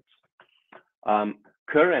efforts?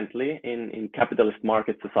 Currently in capitalist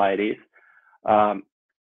market societies,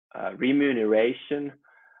 remuneration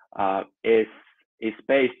is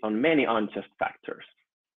based on many unjust factors.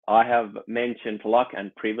 I have mentioned luck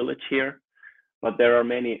and privilege here, but there are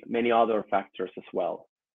many other factors as well,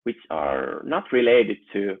 which are not related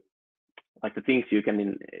to like the things you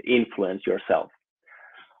can influence yourself.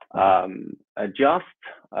 A just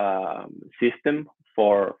system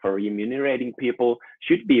for remunerating people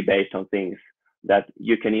should be based on things that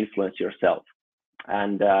you can influence yourself.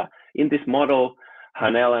 And in this model,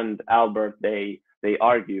 Hahnel and Albert, they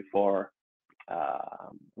argue for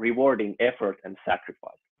rewarding effort and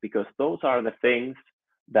sacrifice, because those are the things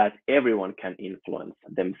that everyone can influence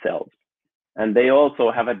themselves. And they also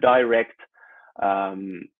have a direct,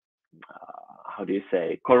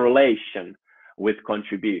 correlation with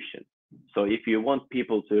contribution. So if you want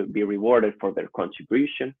people to be rewarded for their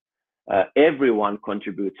contribution, everyone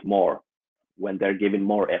contributes more when they're given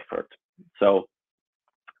more effort. So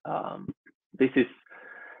this is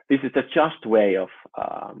a just way of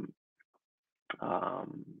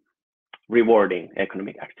rewarding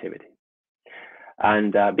economic activity.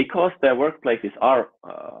 And because their workplaces are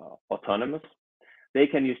autonomous, they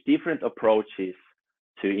can use different approaches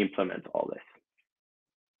to implement all this.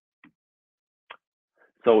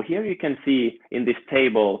 So here you can see in this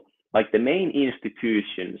table, like the main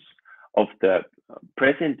institutions of the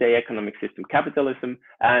present day economic system, capitalism,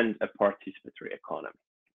 and a participatory economy.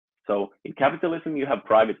 So in capitalism, you have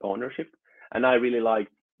private ownership. And I really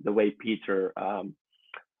liked the way Peter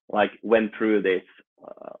went through this,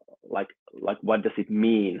 what does it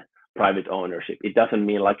mean, private ownership? It doesn't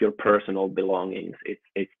mean like your personal belongings.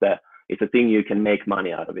 It's a thing you can make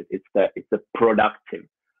money out of it. It's the productive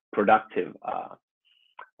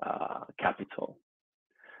capital.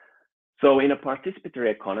 So in a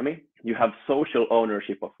participatory economy, you have social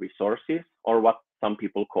ownership of resources, or what some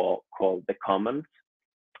people call the commons,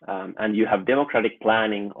 and you have democratic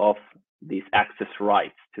planning of these access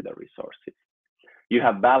rights to the resources. You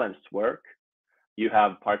have balanced work, you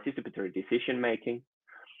have participatory decision making,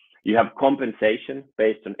 you have compensation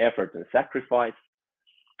based on effort and sacrifice,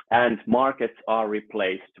 and markets are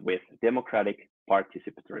replaced with democratic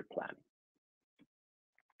participatory planning.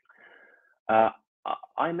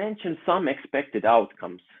 I mentioned some expected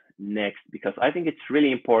outcomes next, because I think it's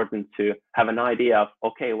really important to have an idea of,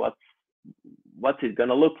 okay, what's it going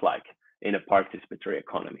to look like in a participatory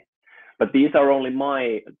economy. But these are only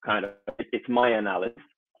it's my analysis.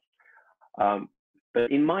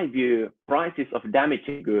 But in my view, prices of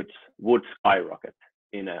damaging goods would skyrocket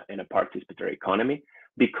in a participatory economy,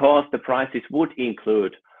 because the prices would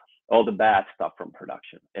include all the bad stuff from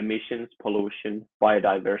production: emissions, pollution,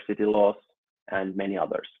 biodiversity loss, and many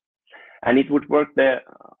others. And it would work the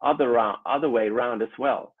other way around as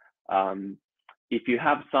well. If you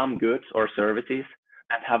have some goods or services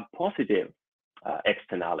that have positive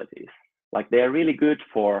externalities, like they're really good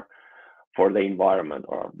for the environment,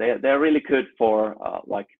 or they're really good for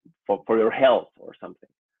your health or something,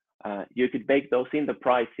 you could bake those in the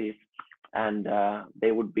prices, and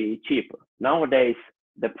they would be cheaper. Nowadays,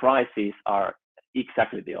 the prices are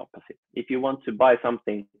exactly the opposite. If you want to buy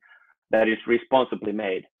something that is responsibly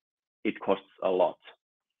made, it costs a lot.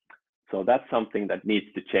 So that's something that needs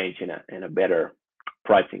to change in a better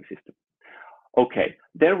pricing system. Okay,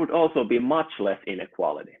 there would also be much less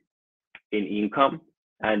inequality in income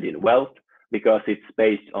and in wealth, because it's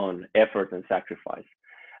based on effort and sacrifice.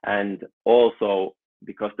 And also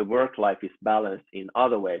because the work life is balanced in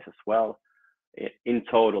other ways as well, in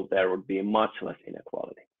total, there would be much less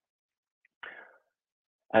inequality.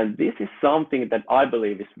 And this is something that I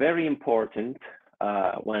believe is very important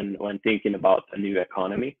when thinking about a new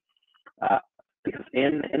economy, because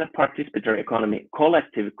in a participatory economy,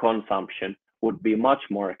 collective consumption would be much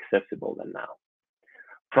more accessible than now.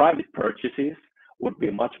 Private purchases would be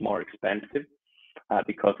much more expensive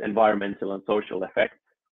because environmental and social effects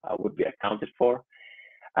would be accounted for.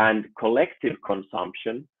 And collective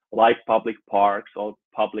consumption, like public parks or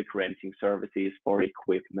public renting services for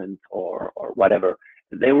equipment or whatever,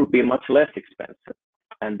 they would be much less expensive.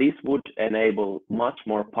 And this would enable much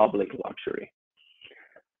more public luxury.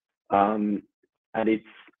 And it's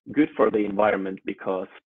good for the environment because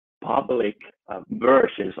public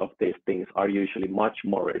versions of these things are usually much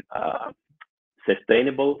more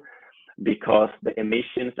sustainable, because the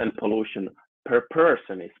emissions and pollution per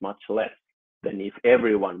person is much less than if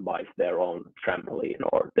everyone buys their own trampoline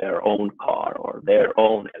or their own car or their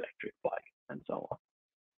own electric bike and so on.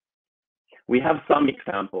 We have some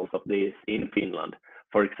examples of this in Finland.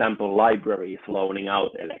 For example, libraries loaning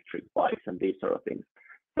out electric bikes and these sort of things.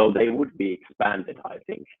 So they would be expanded, I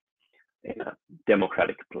think, in a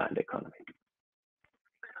democratic planned economy.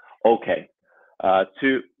 Okay,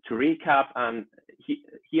 to recap, and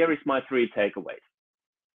here is my 3 takeaways.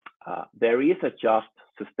 There is a just,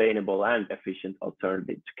 sustainable, and efficient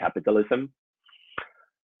alternative to capitalism,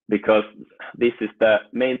 because this is the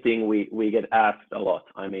main thing we get asked a lot.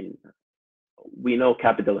 I mean, we know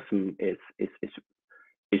capitalism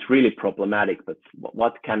is really problematic, but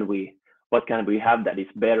what can we have that is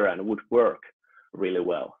better and would work really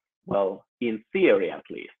well? Well, in theory at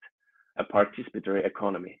least, a participatory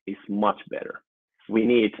economy is much better. We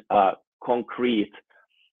need a concrete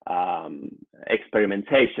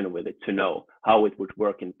experimentation with it to know how it would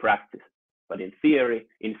work in practice. But in theory,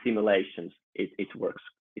 in simulations, it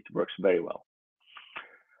works very well.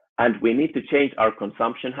 And we need to change our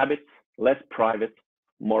consumption habits, less private,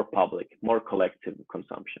 more public, more collective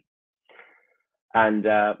consumption. And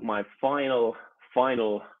my final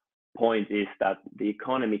point is that the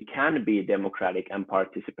economy can be democratic and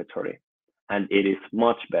participatory, and it is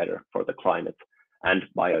much better for the climate and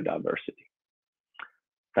biodiversity.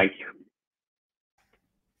 Thank you.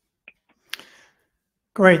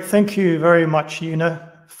 Great. Thank you very much,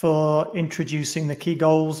 Joona, for introducing the key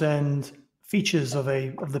goals and features of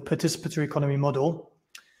the participatory economy model.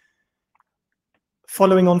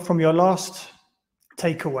 Following on from your last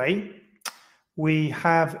takeaway, we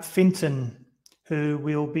have Fintan, who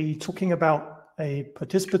will be talking about a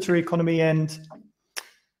participatory economy and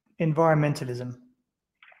environmentalism.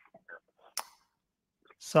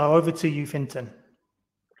 So over to you, Fintan.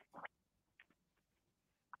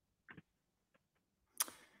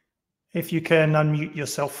 If you can unmute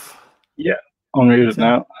yourself. Yeah, unmuted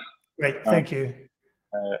now. Great, thank you.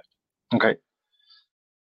 Okay.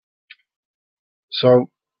 So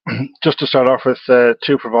just to start off with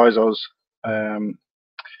 2 provisos.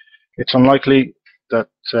 It's unlikely that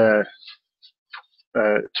to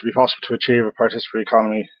be possible to achieve a participatory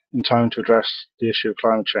economy in time to address the issue of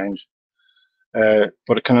climate change.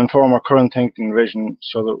 But it can inform our current thinking and vision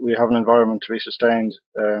so that we have an environment to be sustained.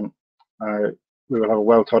 We will have a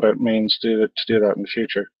well thought out means to do that in the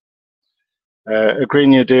future. A Green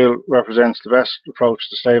New Deal represents the best approach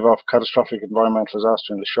to stave off catastrophic environmental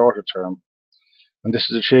disaster in the shorter term. And this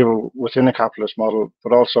is achievable within a capitalist model,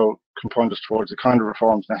 but also can point us towards the kind of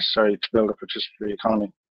reforms necessary to build a participatory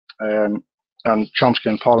economy. And Chomsky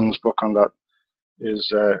and Pollan's book on that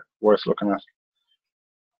is worth looking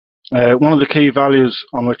at. One of the key values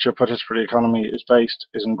on which a participatory economy is based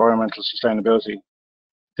is environmental sustainability.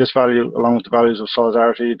 This value, along with the values of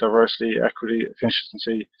solidarity, diversity, equity,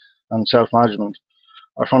 efficiency, and self-management,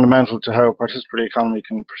 are fundamental to how a participatory economy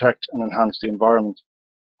can protect and enhance the environment.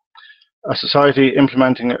 A society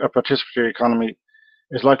implementing a participatory economy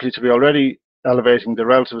is likely to be already elevating the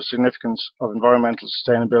relative significance of environmental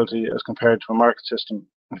sustainability as compared to a market system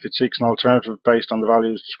if it seeks an alternative based on the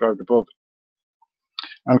values described above.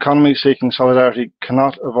 An economy seeking solidarity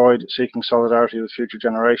cannot avoid seeking solidarity with future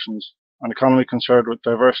generations. An economy concerned with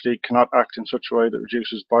diversity cannot act in such a way that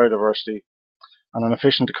reduces biodiversity, and an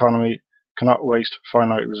efficient economy cannot waste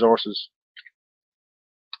finite resources.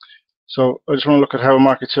 So I just want to look at how a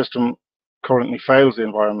market system currently fails the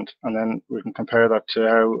environment, and then we can compare that to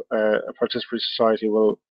how a participatory society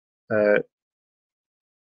will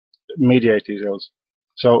mediate these ills.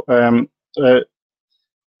 So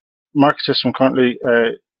market system currently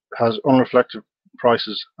has unreflected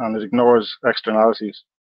prices and it ignores externalities.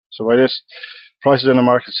 So by this, prices in a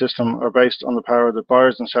market system are based on the power that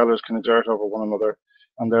buyers and sellers can exert over one another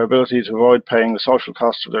and their ability to avoid paying the social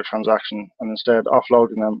costs of their transaction and instead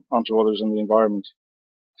offloading them onto others in the environment.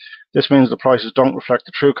 This means the prices don't reflect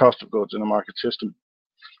the true cost of goods in a market system.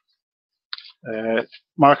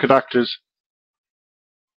 Market actors,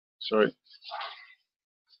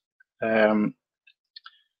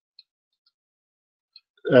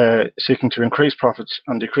 seeking to increase profits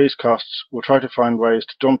and decrease costs will try to find ways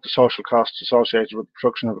to dump the social costs associated with the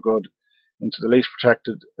production of a good into the least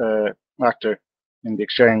protected actor in the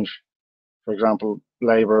exchange, for example,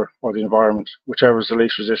 labour or the environment, whichever is the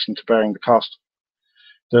least resistant to bearing the cost.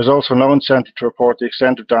 There is also no incentive to report the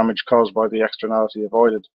extent of damage caused by the externality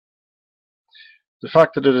avoided. The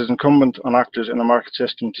fact that it is incumbent on actors in a market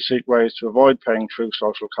system to seek ways to avoid paying true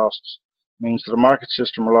social costs means that a market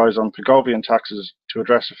system relies on Pigovian taxes to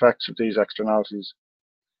address effects of these externalities.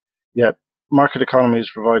 Yet, market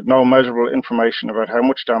economies provide no measurable information about how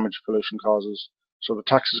much damage pollution causes, so the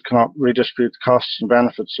taxes cannot redistribute the costs and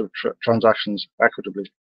benefits of transactions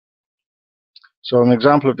equitably. So an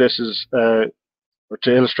example of this is, or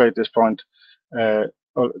to illustrate this point,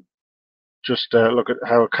 just look at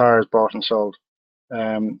how a car is bought and sold.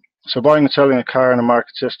 So buying and selling a car in a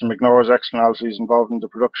market system ignores externalities involved in the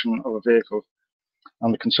production of a vehicle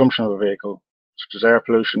and the consumption of a vehicle, such as air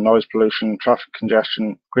pollution, noise pollution, traffic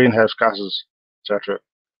congestion, greenhouse gases, etc.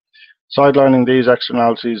 Sidelining these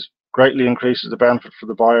externalities greatly increases the benefit for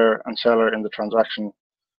the buyer and seller in the transaction,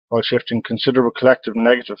 while shifting considerable collective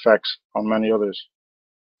negative effects on many others.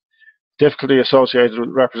 Difficulty associated with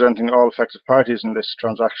representing all affected parties in this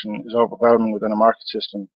transaction is overwhelming within a market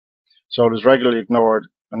system, so it is regularly ignored,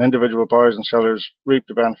 and individual buyers and sellers reap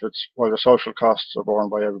the benefits while the social costs are borne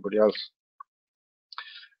by everybody else.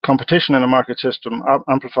 Competition in a market system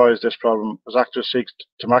amplifies this problem as actors seek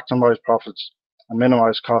to maximize profits and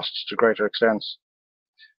minimize costs to greater extents.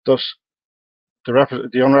 Thus, the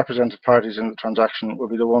unrepresented parties in the transaction will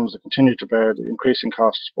be the ones that continue to bear the increasing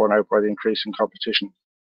costs borne out by the increasing competition.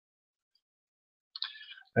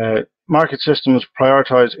 Market systems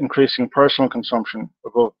prioritize increasing personal consumption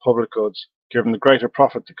above public goods, given the greater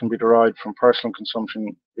profit that can be derived from personal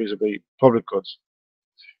consumption vis-à-vis public goods.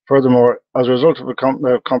 Furthermore, as a result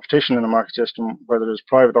of competition in a market system, whether it is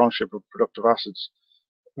private ownership of productive assets,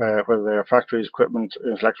 whether they are factories, equipment,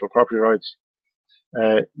 intellectual property rights,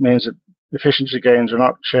 means that efficiency gains are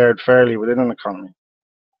not shared fairly within an economy.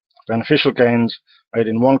 Beneficial gains made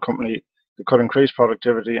in one company that could increase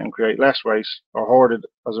productivity and create less waste are hoarded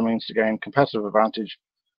as a means to gain competitive advantage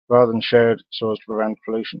rather than shared so as to prevent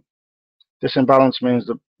pollution. This imbalance means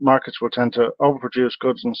that markets will tend to overproduce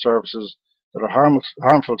goods and services that are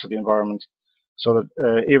harmful to the environment, so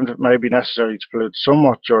that even if it may be necessary to pollute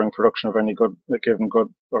somewhat during production of any given good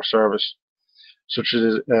or service, such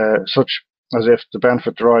as if the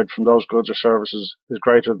benefit derived from those goods or services is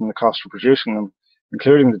greater than the cost of producing them,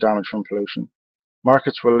 including the damage from pollution,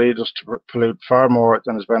 markets will lead us to pollute far more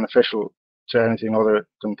than is beneficial to anything other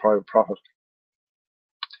than private profit.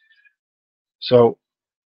 So,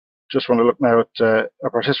 just want to look now at a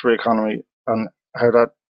participatory economy and how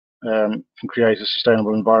that can create a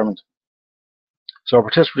sustainable environment. So a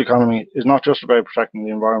participatory economy is not just about protecting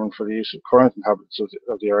the environment for the use of current inhabitants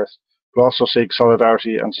of the earth, but also seeks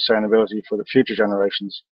solidarity and sustainability for the future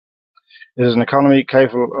generations. It is an economy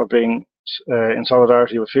capable of being in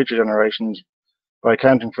solidarity with future generations by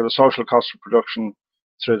accounting for the social costs of production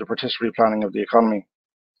through the participatory planning of the economy,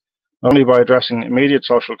 not only by addressing immediate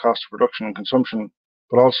social costs of production and consumption,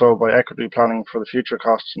 but also by equitably planning for the future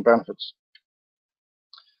costs and benefits.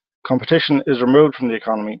 Competition is removed from the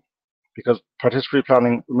economy because participatory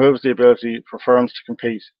planning removes the ability for firms to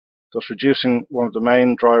compete, thus reducing one of the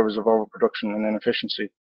main drivers of overproduction and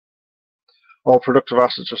inefficiency. All productive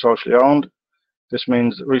assets are socially owned. This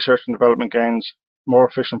means that research and development gains, more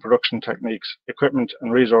efficient production techniques, equipment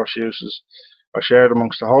and resource uses are shared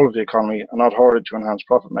amongst the whole of the economy and not hoarded to enhance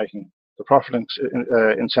profit making. The profit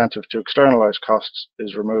incentive to externalize costs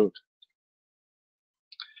is removed.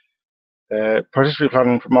 Participatory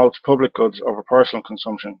planning promotes public goods over personal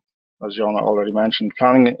consumption, as Joona already mentioned.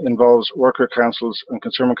 Planning involves worker councils and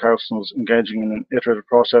consumer councils engaging in an iterative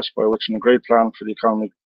process by which an agreed plan for the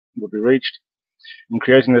economy would be reached. In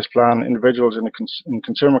creating this plan, individuals in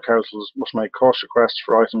consumer councils must make cost requests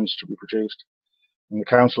for items to be produced, and the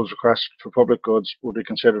council's request for public goods will be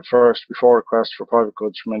considered first before requests for private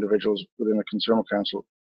goods from individuals within a consumer council.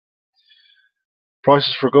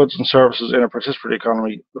 Prices for goods and services in a participatory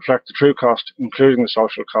economy reflect the true cost, including the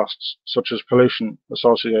social costs, such as pollution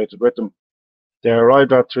associated with them. They are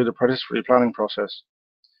arrived at through the participatory planning process.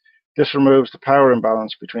 This removes the power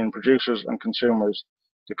imbalance between producers and consumers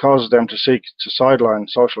that causes them to seek to sideline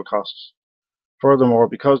social costs. Furthermore,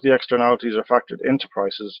 because the externalities are factored into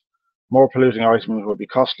prices, more polluting items will be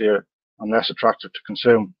costlier and less attractive to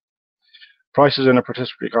consume. Prices in a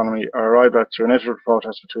participatory economy are arrived at through an iterative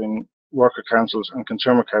process between worker councils and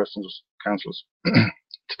consumer councils.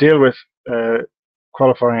 To deal with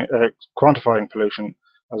quantifying pollution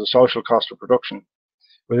as a social cost of production,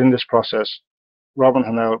 within this process, Robin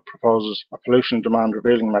Hahnel proposes a pollution demand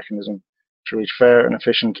revealing mechanism to reach fair and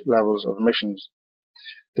efficient levels of emissions.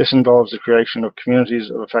 This involves the creation of communities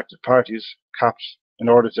of affected parties, CAPs, in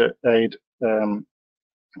order to aid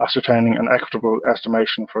ascertaining an equitable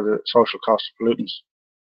estimation for the social cost of pollutants.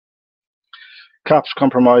 CAPs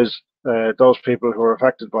comprise those people who are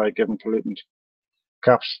affected by a given pollutant.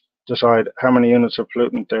 CAPs decide how many units of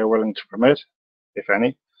pollutant they are willing to permit, if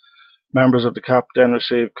any. Members of the CAP then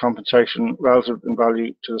receive compensation relative in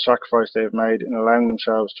value to the sacrifice they have made in allowing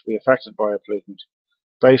themselves to be affected by a pollutant,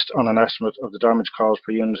 based on an estimate of the damage caused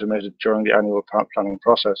per unit emitted during the annual planning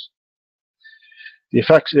process. The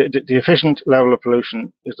efficient level of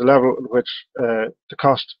pollution is the level at which the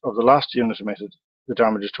cost of the last unit emitted, the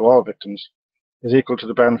damages to all victims, is equal to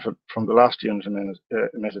the benefit from the last unit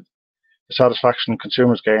emitted, the satisfaction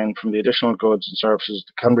consumers gain from the additional goods and services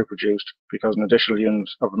that can be produced because an additional unit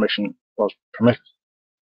of emission was permitted.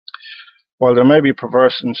 While there may be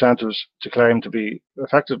perverse incentives to claim to be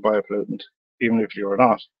affected by a pollutant, even if you are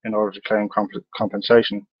not, in order to claim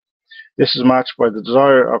compensation, this is matched by the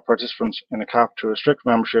desire of participants in a CAP to restrict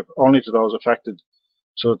membership only to those affected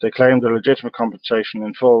so that they claim their legitimate compensation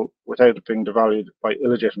in full without it being devalued by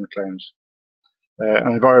illegitimate claims.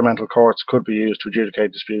 And environmental courts could be used to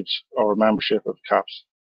adjudicate disputes over membership of CAPs.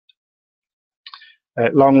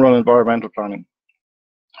 Long-run environmental planning.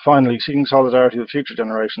 Finally, seeking solidarity with future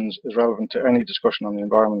generations is relevant to any discussion on the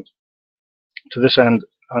environment. To this end,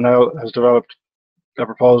 Hahnel has developed a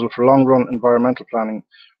proposal for long-run environmental planning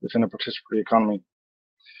within a participatory economy.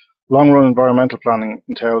 Long-run environmental planning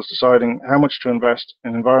entails deciding how much to invest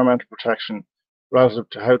in environmental protection relative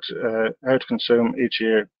to how to consume each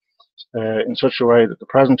year in such a way that the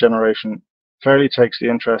present generation fairly takes the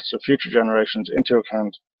interests of future generations into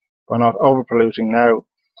account by not overpolluting now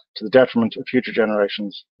to the detriment of future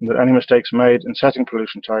generations, and that any mistakes made in setting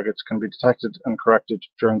pollution targets can be detected and corrected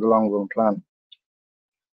during the long-run plan.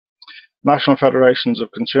 National federations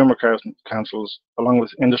of consumer councils, along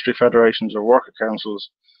with industry federations or worker councils,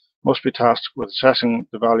 must be tasked with assessing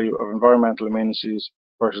the value of environmental amenities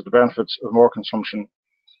versus the benefits of more consumption,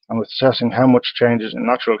 and with assessing how much changes in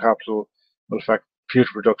natural capital will affect future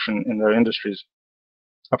production in their industries.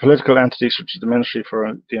 A political entity such as the Ministry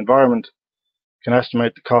for the Environment can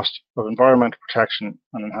estimate the cost of environmental protection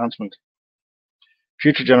and enhancement.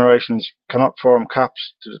 Future generations cannot form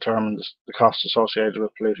CAPs to determine the costs associated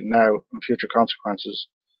with polluting now and future consequences,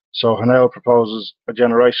 so Hahnel proposes a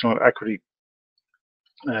generational equity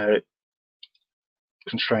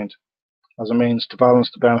constraint as a means to balance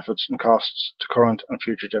the benefits and costs to current and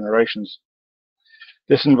future generations.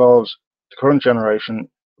 This involves the current generation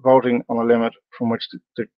voting on a limit from which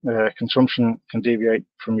the consumption can deviate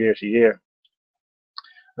from year to year.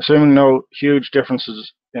 Assuming no huge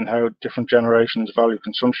differences in how different generations value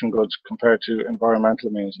consumption goods compared to environmental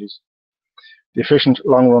amenities, the efficient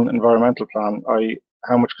long-run environmental plan, i.e.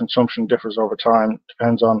 how much consumption differs over time,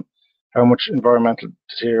 depends on how much environmental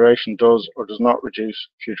deterioration does or does not reduce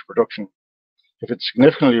future production. If it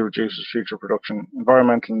significantly reduces future production,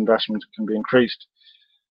 environmental investment can be increased,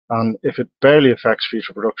 and if it barely affects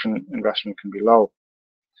future production, investment can be low.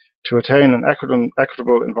 To attain an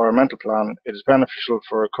equitable environmental plan, it is beneficial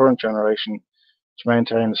for a current generation to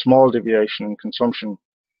maintain a small deviation in consumption,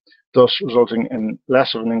 thus resulting in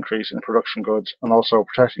less of an increase in production goods and also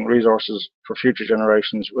protecting resources for future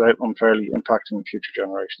generations without unfairly impacting future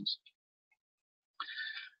generations.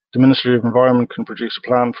 The Ministry of Environment can produce a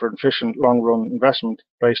plan for efficient long-run investment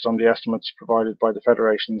based on the estimates provided by the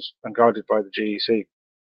federations and guided by the GEC.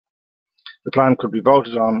 The plan could be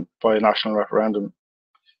voted on by a national referendum.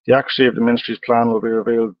 The accuracy of the Ministry's plan will be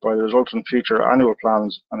revealed by the resultant future annual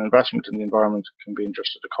plans, and investment in the environment can be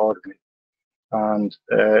adjusted accordingly. And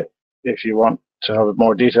if you want to have a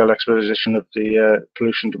more detailed exposition of the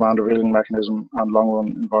pollution demand revealing mechanism and long-run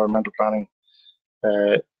environmental planning,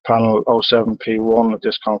 panel 07P1 at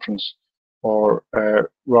this conference, or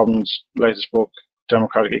Robin's latest book,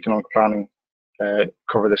 Democratic Economic Planning,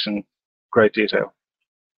 cover this in great detail.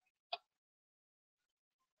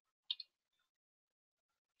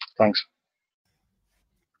 Thanks.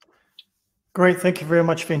 Great, thank you very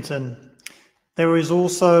much, Fintan. There is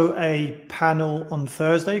also a panel on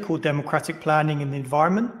Thursday called Democratic Planning in the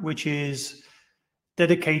Environment, which is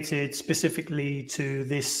dedicated specifically to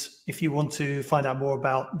this, if you want to find out more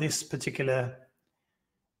about this particular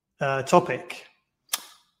topic.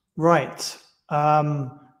 Right.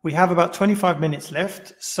 We have about 25 minutes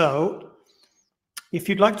left. So if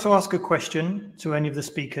you'd like to ask a question to any of the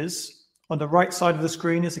speakers, on the right side of the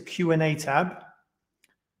screen is a Q&A tab.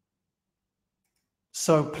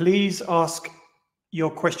 So please ask your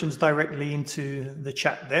questions directly into the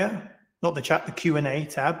chat there, not the chat, the Q&A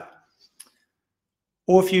tab.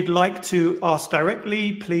 Or if you'd like to ask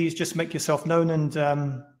directly, please just make yourself known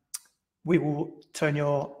and we will turn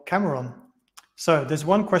your camera on. So there's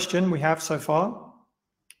one question we have so far,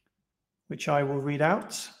 which I will read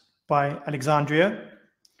out by Alexandria.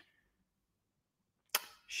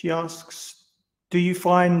 She asks, do you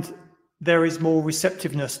find there is more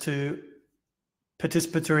receptiveness to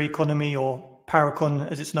participatory economy, or Parecon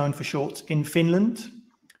as it's known for short, in Finland,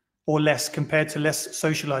 or less compared to less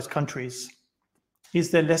socialized countries? Is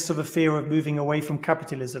there less of a fear of moving away from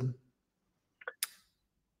capitalism?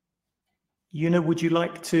 Joona, would you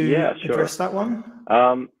like to address that one?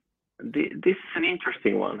 This is an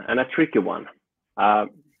interesting one and a tricky one. I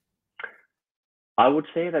would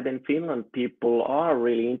say that in Finland, people are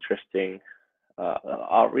really interested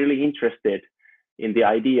in the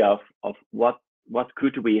idea of what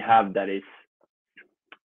could we have that is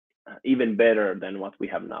even better than what we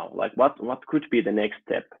have now. Like what could be the next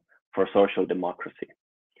step for social democracy?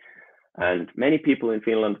 And many people in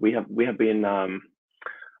Finland, we have been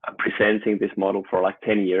presenting this model for like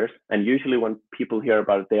 10 years, and usually when people hear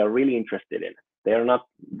about it, they are really interested in it.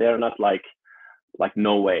 They're not like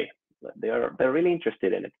no way. They're really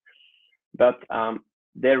interested in it. But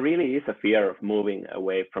there really is a fear of moving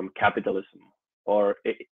away from capitalism, or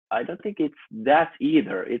I don't think it's that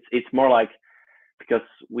either. It's more like, because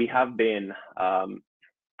we have been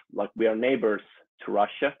like we are neighbors to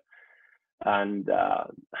Russia, and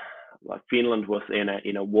like Finland was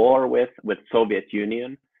in a war with Soviet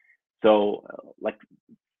Union. So like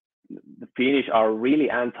the Finnish are really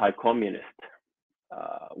anti-communist.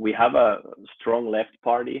 We have a strong left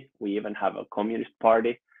party. We even have a communist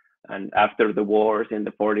party. And after the wars in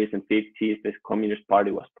the 40s and 50s, this communist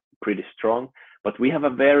party was pretty strong. But we have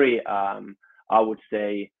a very, I would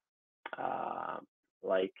say,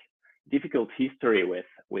 like difficult history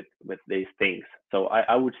with these things. So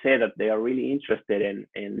I would say that they are really interested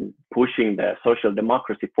in pushing the social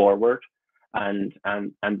democracy forward and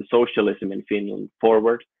the socialism in Finland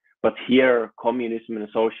forward. But here, communism and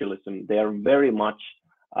socialism, they are very much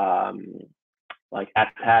like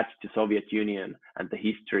attached to Soviet Union and the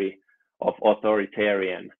history of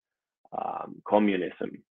authoritarian communism.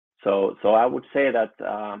 So I would say that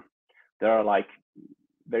there are like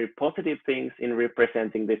very positive things in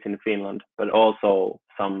representing this in Finland, but also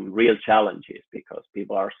some real challenges because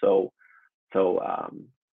people are so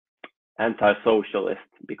anti-socialist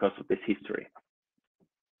because of this history.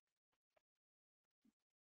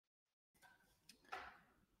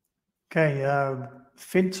 Okay,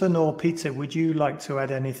 Fintan or Peter, would you like to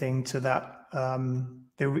add anything to that?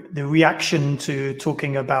 The reaction to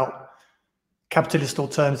talking about capitalist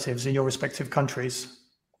alternatives in your respective countries?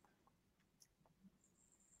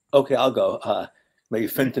 Okay, I'll go. Maybe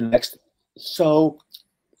Fintan next. So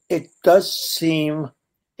it does seem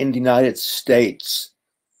in the United States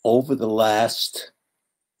over the last,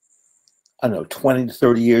 I don't know, 20 to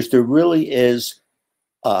 30 years, there really is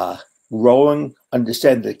growing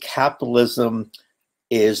understanding that capitalism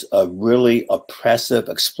is a really oppressive,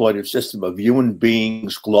 exploitative system of human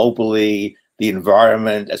beings globally, the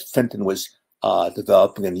environment, as Fintan was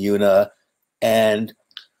developing in Joona, and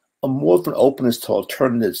a more of an openness to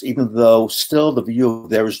alternatives, even though still the view of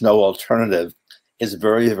there is no alternative is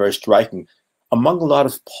very, very striking. Among a lot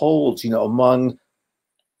of polls, among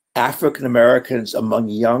African Americans, among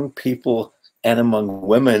young people, and among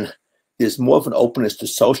women, there's more of an openness to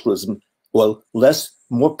socialism, well,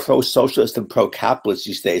 more pro-socialist than pro-capitalist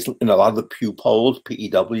these days in a lot of the Pew polls,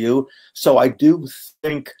 PEW. So I do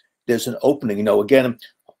think there's an opening. Again,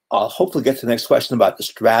 I'll hopefully get to the next question about the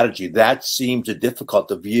strategy. That seems difficult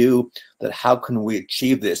to view, that how can we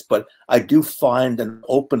achieve this? But I do find an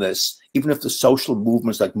openness, even if the social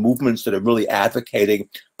movements, like movements that are really advocating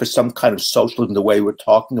for some kind of socialism, the way we're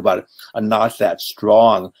talking about it, are not that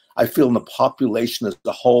strong. I feel in the population as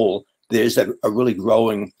a whole, there's a really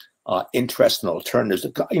growing interest in alternatives.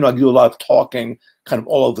 I do a lot of talking kind of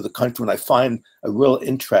all over the country, and I find a real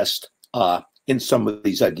interest in some of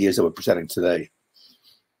these ideas that we're presenting today.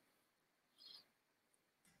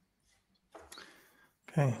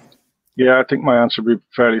 Okay. Yeah, I think my answer would be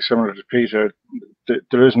fairly similar to Peter.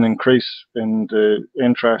 There is an increase in the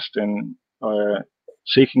interest in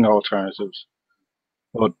seeking alternatives,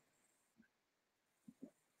 but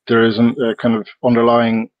there isn't a kind of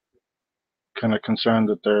underlying kind of concern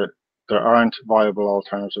that there aren't viable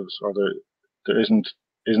alternatives, or there isn't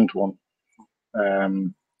one.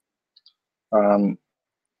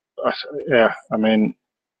 Yeah, I mean,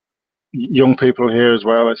 young people here as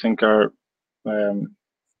well, I think, are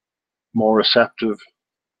more receptive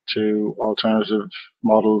to alternative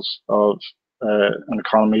models of an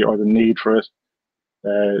economy, or the need for it.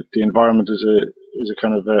 The environment is a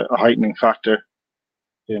kind of a heightening factor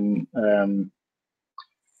in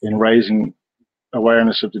raising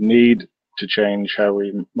awareness of the need to change how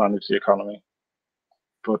we manage the economy.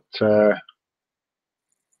 But yeah,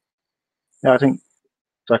 I think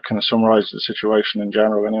that kind of summarizes the situation in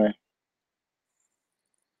general anyway.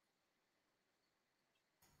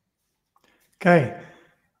 Okay.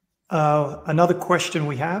 Another question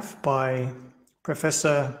we have by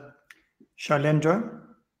Professor Shailendra,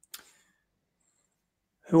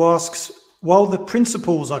 who asks, while the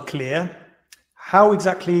principles are clear, how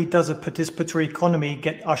exactly does a participatory economy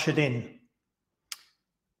get ushered in?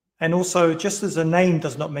 And also, just as a name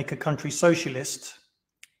does not make a country socialist,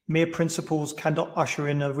 mere principles cannot usher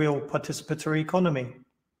in a real participatory economy.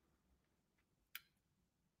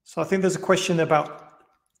 So I think there's a question about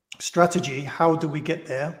strategy. How do we get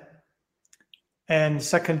there? And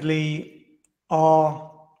secondly,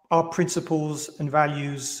 are principles and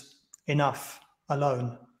values enough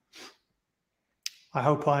alone? I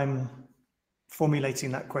hope I'm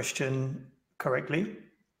formulating that question correctly.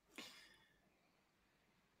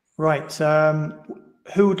 Right.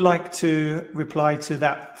 Who would like to reply to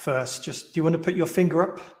that first? Do you want to put your finger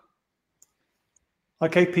up?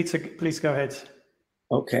 Okay, Peter, please go ahead.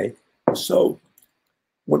 Okay. So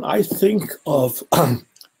when I think of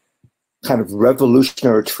kind of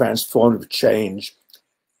revolutionary transformative change,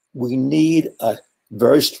 we need a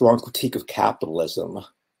very strong critique of capitalism.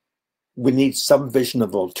 We need some vision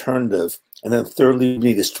of alternative. And then thirdly, we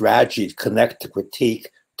need a strategy to connect the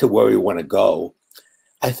critique to where we want to go.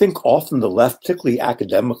 I think often the left, particularly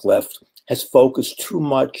academic left, has focused too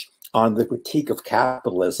much on the critique of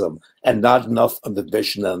capitalism and not enough on the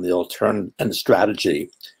vision and the alternative and the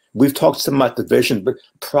strategy. We've talked some about the vision, but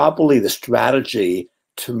probably the strategy,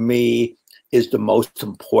 to me, is the most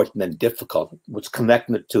important and difficult. What's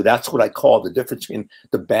connecting it to, that's what I call the difference between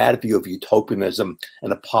the bad view of utopianism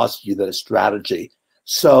and a positive view that is strategy.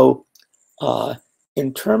 So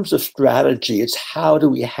in terms of strategy, it's how do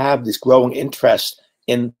we have this growing interest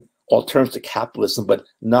in alternatives to capitalism, but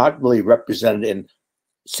not really represented in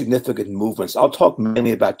significant movements. I'll talk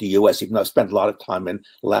mainly about the US, even though I've spent a lot of time in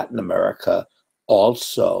Latin America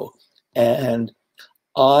also. And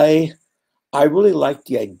I really like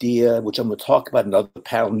the idea, which I'm going to talk about in another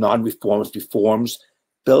panel, non-reformist reforms,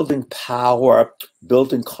 building power,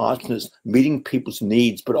 building consciousness, meeting people's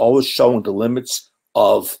needs, but always showing the limits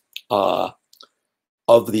of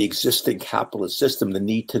the existing capitalist system, the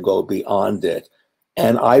need to go beyond it.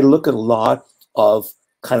 And I look at a lot of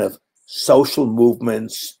kind of social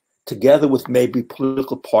movements together with maybe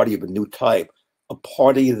political party of a new type, a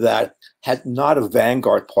party that has not a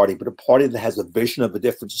vanguard party, but a party that has a vision of a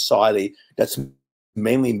different society that's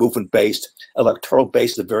mainly movement-based,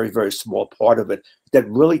 electoral-based, a very, very small part of it, that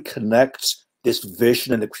really connects this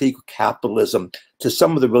vision and the critique of capitalism to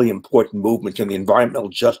some of the really important movements in the environmental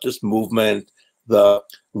justice movement, the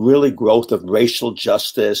really growth of racial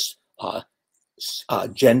justice,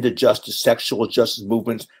 gender justice, sexual justice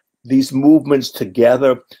movements. These movements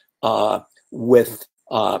together with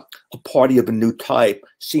a party of a new type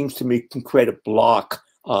seems to me can create a block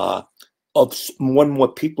of more and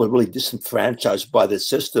more people are really disenfranchised by the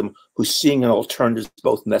system who's seeing an alternative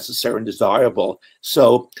both necessary and desirable.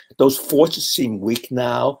 So those forces seem weak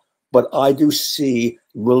now, but I do see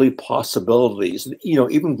really possibilities. You know,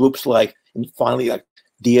 even groups like, and finally, like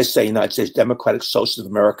DSA, United States Democratic Socialists of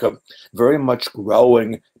America, very much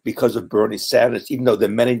growing because of Bernie Sanders, even though there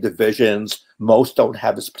are many divisions, most don't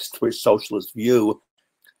have a participatory socialist view.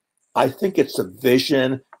 I think it's a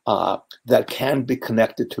vision that can be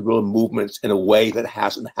connected to real movements in a way that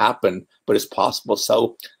hasn't happened, but is possible.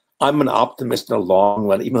 So I'm an optimist in the long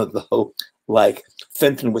run, even though, like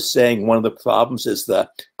Fintan was saying, one of the problems is that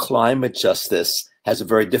climate justice has a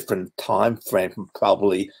very different time frame from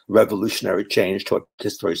probably revolutionary change toward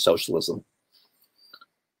participatory socialism.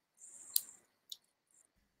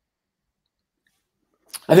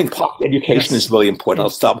 I think public education is really important. I'll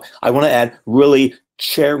stop. I want to add really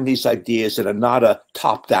sharing these ideas in not a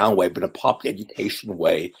top-down way, but a public education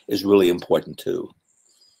way is really important too.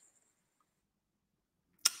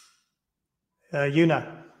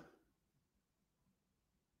 Joona.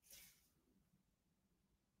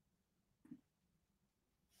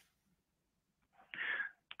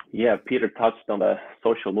 Yeah, Peter touched on the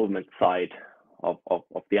social movement side of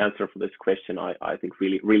the answer for this question, I think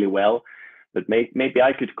really well. But maybe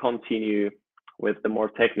I could continue with the more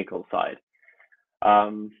technical side.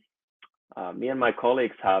 Me and my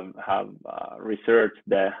colleagues have researched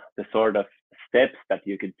the sort of steps that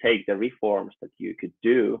you could take, the reforms that you could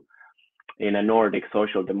do in a Nordic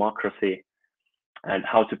social democracy, and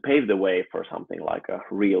how to pave the way for something like a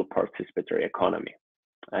real participatory economy.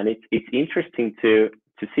 And it's interesting to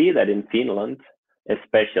see that in Finland,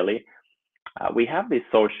 especially, we have this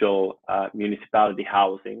social municipality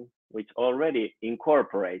housing, which already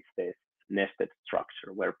incorporates this nested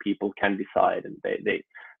structure where people can decide, and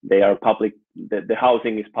they are public. The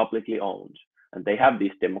housing is publicly owned, and they have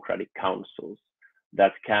these democratic councils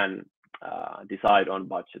that can decide on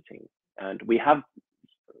budgeting. And we have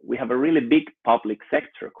a really big public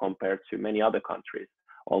sector compared to many other countries,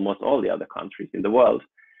 almost all the other countries in the world.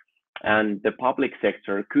 And the public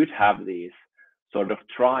sector could have these sort of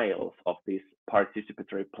trials of these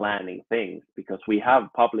participatory planning things, because we have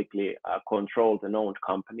publicly controlled and owned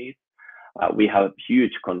companies. We have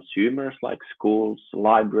huge consumers like schools,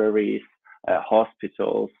 libraries,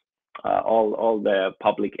 hospitals, all the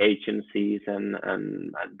public agencies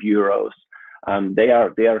and bureaus. They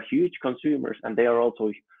are huge consumers, and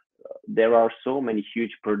there are so many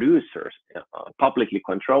huge producers, publicly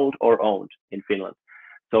controlled or owned in Finland.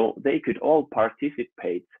 So they could all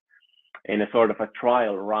participate in a sort of a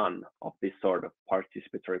trial run of this sort of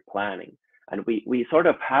participatory planning. And we sort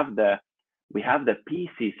of have the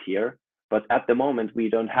pieces here, but at the moment we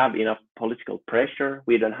don't have enough political pressure.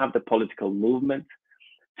 We don't have the political movement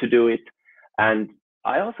to do it. And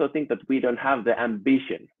I also think that we don't have the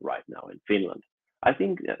ambition right now in Finland. I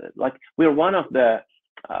think like we're one of the,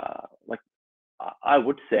 I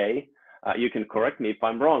would say, you can correct me if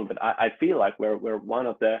I'm wrong, but I feel like we're one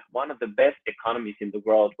of the best economies in the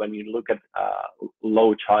world when you look at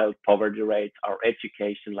low child poverty rates. Our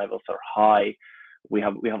education levels are high. We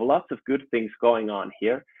have lots of good things going on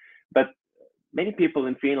here, but many people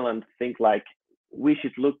in Finland think like we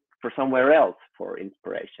should look for somewhere else for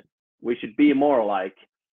inspiration. We should be more like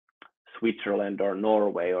Switzerland or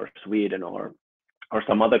Norway or Sweden or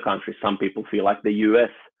some other countries. Some people feel like the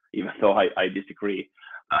US, even though I disagree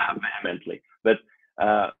vehemently. But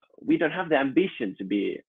we don't have the ambition to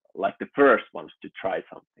be like the first ones to try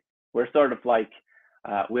something. We're sort of like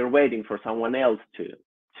we're waiting for someone else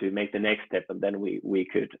to make the next step, and then we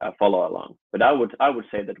could follow along. But I would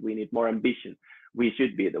say that we need more ambition. We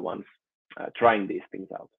should be the ones trying these things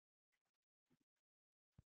out.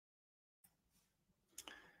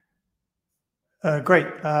 Great.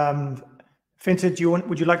 Fintan,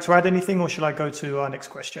 would you like to add anything, or shall I go to our next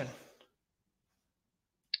question?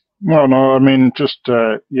 No, I mean, just,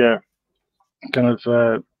 yeah, kind of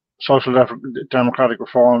social democratic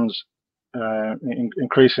reforms,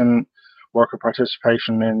 increasing worker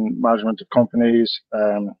participation in management of companies,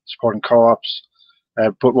 supporting co-ops,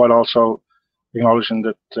 but while also acknowledging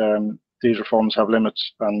that these reforms have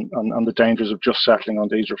limits and the dangers of just settling on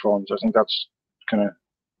these reforms. I think that's kind of,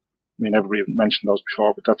 I mean, everybody mentioned those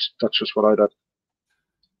before, but that's just what I'd add.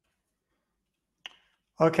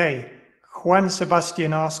 Okay. Juan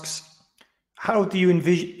Sebastian asks, how do you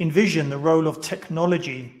envision the role of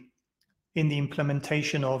technology in the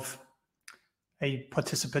implementation of a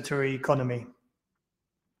participatory economy?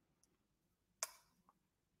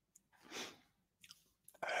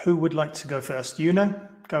 Who would like to go first? Joona,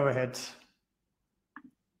 go ahead.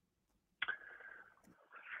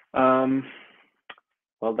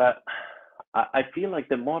 Well, I feel like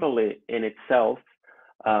the model in itself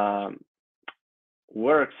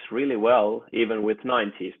works really well, even with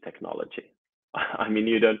 90s technology. I mean,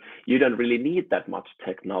 you don't really need that much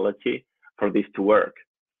technology for this to work.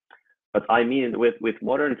 But I mean, with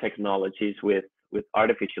modern technologies, with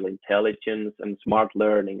artificial intelligence and smart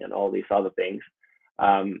learning and all these other things,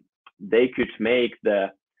 they could make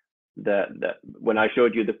when I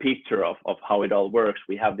showed you the picture of how it all works,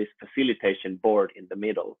 we have this facilitation board in the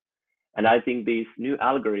middle. And I think these new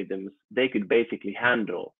algorithms, they could basically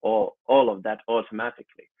handle all of that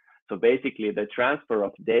automatically. So basically the transfer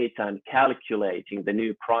of data and calculating the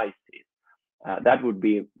new prices, that would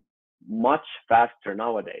be much faster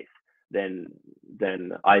nowadays than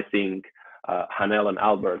I think Hahnel and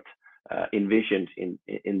Albert envisioned in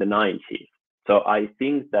the 90s. So I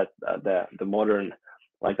think that the modern,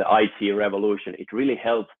 like the IT revolution, it really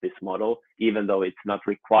helps this model, even though it's not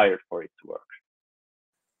required for it to work.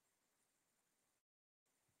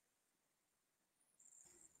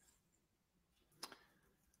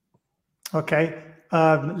 Okay,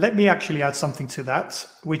 let me actually add something to that,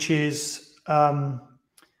 which is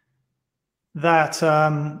that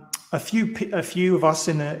a few of us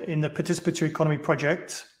in the Participatory Economy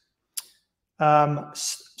project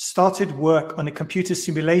started work on a computer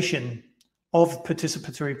simulation of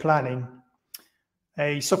participatory planning.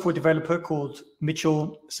 A software developer called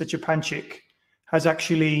Mitchell Sechepanchik has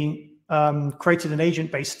actually created an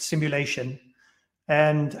agent-based simulation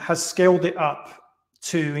and has scaled it up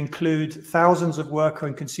to include thousands of worker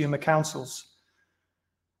and consumer councils.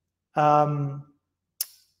 If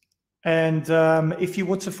you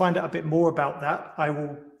want to find out a bit more about that, I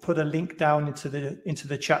will put a link down into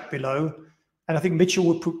the chat below. And I think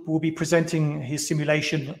Mitchell will be presenting his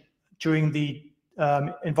simulation during the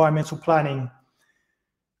environmental planning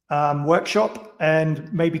workshop,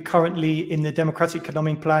 and maybe currently in the democratic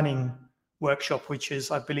economic planning workshop, which is,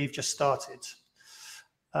 I believe, just started.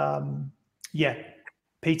 Yeah,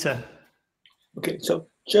 Peter. Okay, so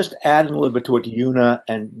just adding a little bit to what Joona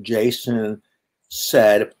and Jason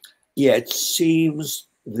said, yeah, it seems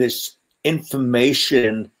this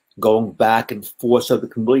information going back and forth so that we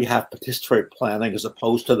can really have participatory planning as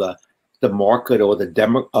opposed to the market or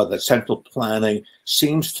the central planning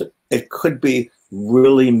it could be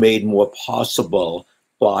really made more possible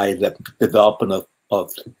by the development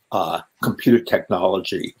of computer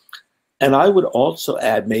technology. And I would also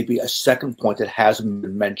add maybe a second point that hasn't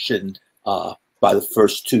been mentioned by the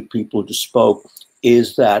first two people who spoke,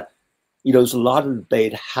 is that, there's a lot of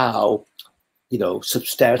debate how,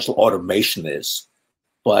 substantial automation is.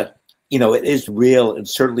 But, it is real in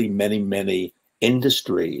certainly many, many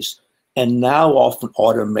industries. And now often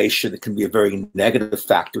automation can be a very negative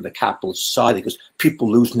factor in the capitalist society because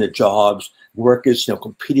people losing their jobs, workers,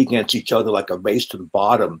 competing against each other like a race to the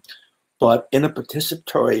bottom. But in a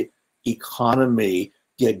participatory economy,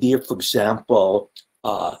 the idea, for example,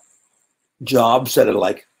 jobs that are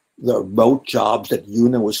like the remote jobs that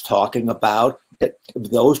Joona was talking about, that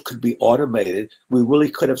if those could be automated, we really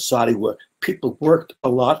could have society where people worked a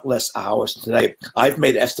lot less hours today. I've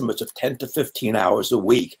made estimates of 10 to 15 hours a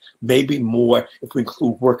week, maybe more if we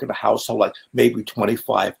include work in the household, like maybe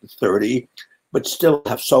 25 to 30, but still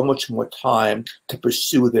have so much more time to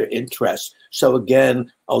pursue their interests. So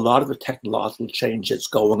again, a lot of the technological change that's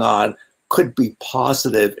going on could be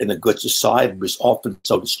positive in a good society, but is often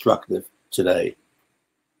so destructive today.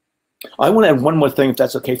 I want to add one more thing, if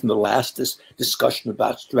that's okay, from the last discussion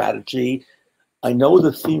about strategy. I know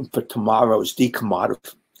the theme for tomorrow is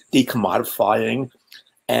decommodifying.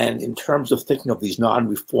 And in terms of thinking of these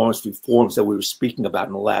non-reforms that we were speaking about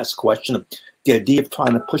in the last question, the idea of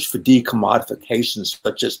trying to push for decommodification,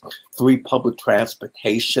 such as free public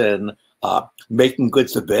transportation, making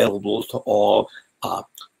goods available to all,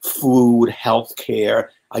 food, healthcare.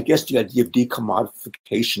 I guess the idea of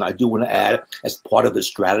decommodification, I do want to add as part of the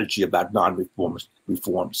strategy about non-reforms.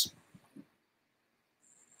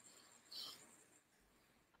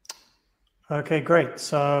 Okay, great.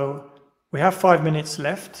 So we have 5 minutes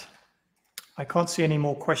left. I can't see any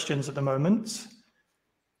more questions at the moment.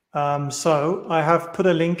 So I have put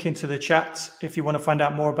a link into the chat if you want to find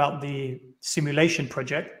out more about the simulation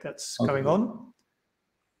project that's going on.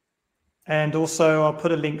 And also I'll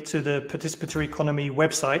put a link to the Participatory Economy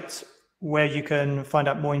website where you can find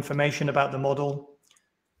out more information about the model.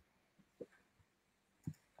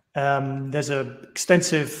 There's an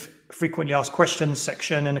extensive frequently asked questions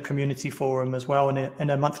section and a community forum as well,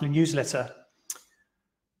 and a monthly newsletter.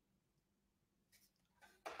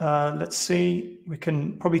 Let's see, we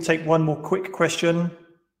can probably take one more quick question.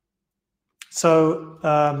 So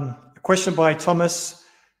a question by Thomas: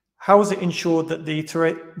 how is it ensured that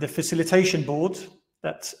the facilitation board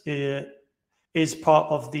that is part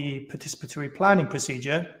of the participatory planning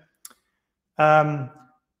procedure, how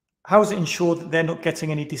is it ensured that they're not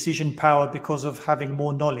getting any decision power because of having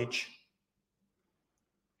more knowledge?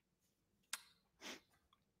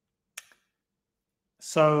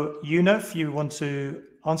 So, Joona, if you want to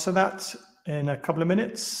answer that in a couple of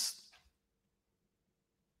minutes.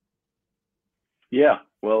 Yeah,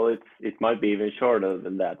 well, it might be even shorter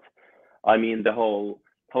than that. I mean, the whole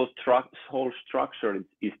structure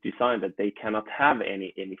is designed that they cannot have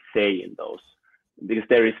any say in those, because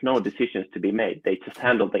there is no decisions to be made. They just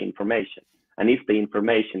handle the information. And if the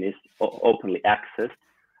information is openly accessed,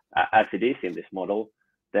 as it is in this model,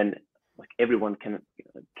 then like everyone can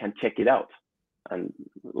check it out. And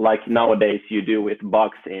like nowadays you do with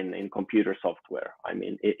bugs in computer software. I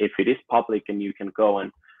mean, if it is public and you can go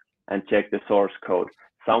and check the source code,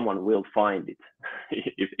 someone will find it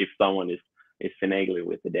if someone is finagling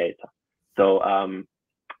with the data. So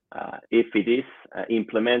if it is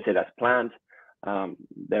implemented as planned,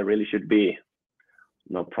 there really should be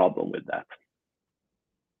no problem with that.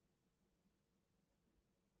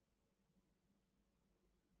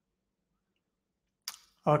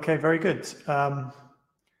 Okay, very good.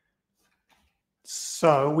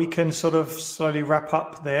 So we can sort of slowly wrap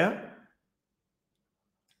up there.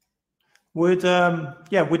 Would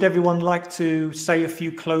everyone like to say a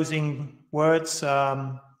few closing words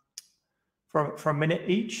for a minute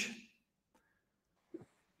each?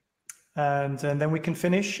 And then we can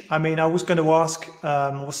finish. I mean, I was going to ask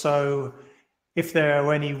also if there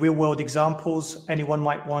are any real-world examples anyone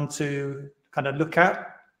might want to kind of look at,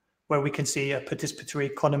 where we can see a participatory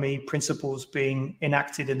economy principles being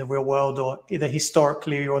enacted in the real world, or either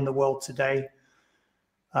historically or in the world today.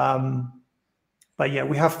 But yeah,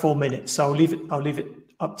 we have 4 minutes, so I'll leave it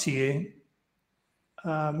up to you.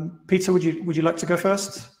 Peter, would you like to go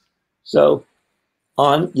first? So,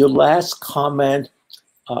 on your last comment,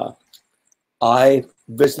 I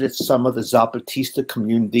visited some of the Zapatista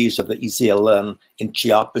communities of the EZLN in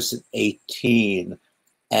Chiapas in 2018,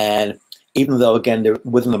 and even though, again, they're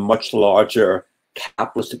within a much larger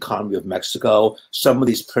capitalist economy of Mexico, some of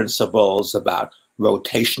these principles about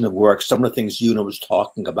rotation of work, some of the things Joona was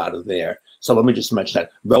talking about are there. So let me just mention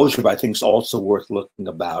that. Rojava, I think, is also worth looking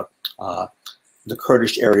about, the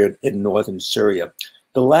Kurdish area in northern Syria.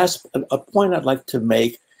 The last a point I'd like to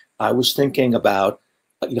make, I was thinking about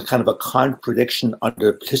kind of a contradiction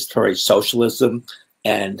under participatory socialism,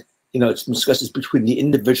 and it's discussed between the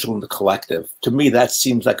individual and the collective. To me, that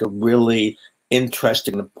seems like a really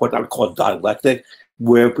interesting and important, I would call it dialectic,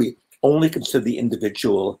 where we only consider the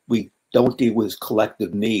individual, we don't deal with his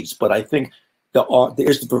collective needs. But I think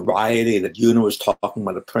there's the variety that Joona was talking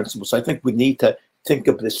about, the principles. So I think we need to think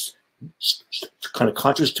of this kind of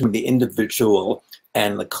contrast between the individual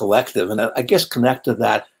and the collective. And I guess connect to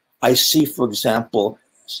that, I see, for example,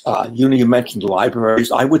 Joona, you mentioned libraries.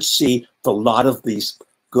 I would see for a lot of these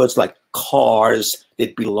goods like cars,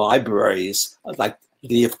 it'd be libraries, like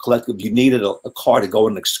the collective. You needed a car to go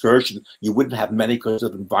on an excursion. You wouldn't have many because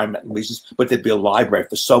of environmental reasons, but there'd be a library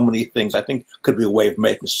for so many things. I think could be a way of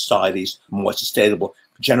making societies more sustainable,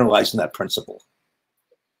 generalizing that principle.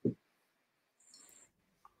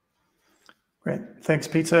 Great. Thanks,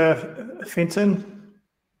 Peter. Fintan?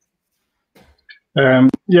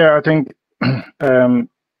 Yeah, I think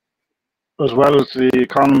as well as the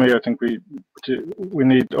economy, I think we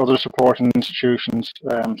need other supporting institutions,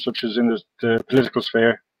 such as in the political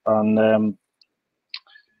sphere. And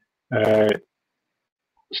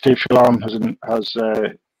Steve Shalom has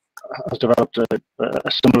developed a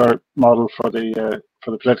similar model for the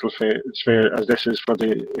political sphere as this is for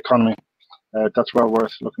the economy. That's well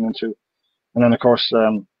worth looking into. And then, of course,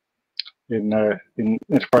 in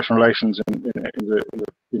interpersonal relations, in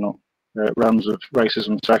the realms of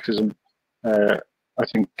racism, sexism, I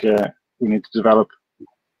think we need to develop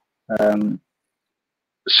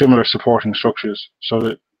similar supporting structures, so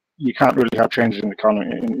that you can't really have changes in the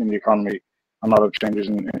economy, and not have changes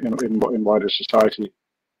in wider society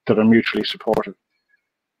that are mutually supportive.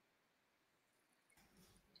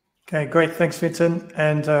 Okay, great. Thanks, Fintan.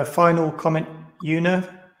 And final comment,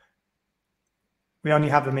 Joona. We only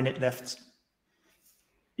have a minute left.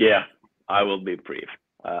 Yeah, I will be brief.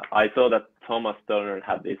 I saw that Thomas Stoner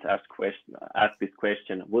had asked this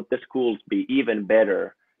question: would the schools be even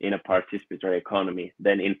better in a participatory economy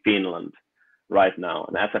than in Finland right now?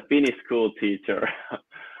 And as a Finnish school teacher,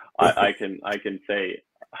 I can say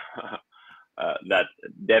that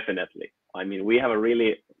definitely. I mean, we have a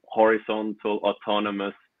really horizontal,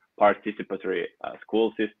 autonomous, participatory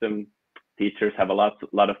school system. Teachers have a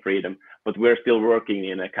lot of freedom, but we're still working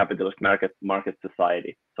in a capitalist market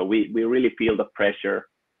society. So we really feel the pressure.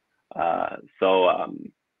 I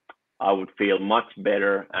would feel much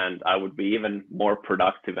better, and I would be even more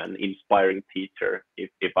productive and inspiring teacher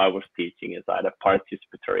if I was teaching inside a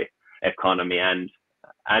participatory economy and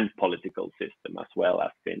political system, as well as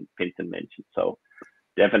Fintan mentioned. So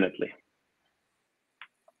definitely.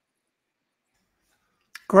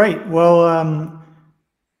 Great. Well,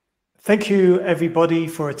 thank you everybody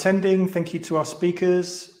for attending. Thank you to our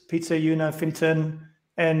speakers, Peter, Joona, Fintan,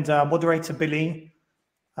 and moderator Billy.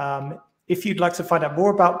 If you'd like to find out more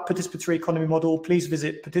about participatory economy model, please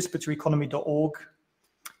visit participatory-economy.org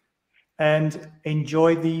and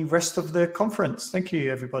enjoy the rest of the conference. Thank you,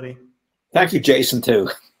 everybody. Thank you, Jason, too.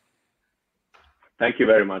 Thank you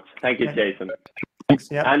very much. Thank you, Jason. Thanks.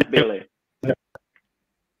 Yeah. And Billy.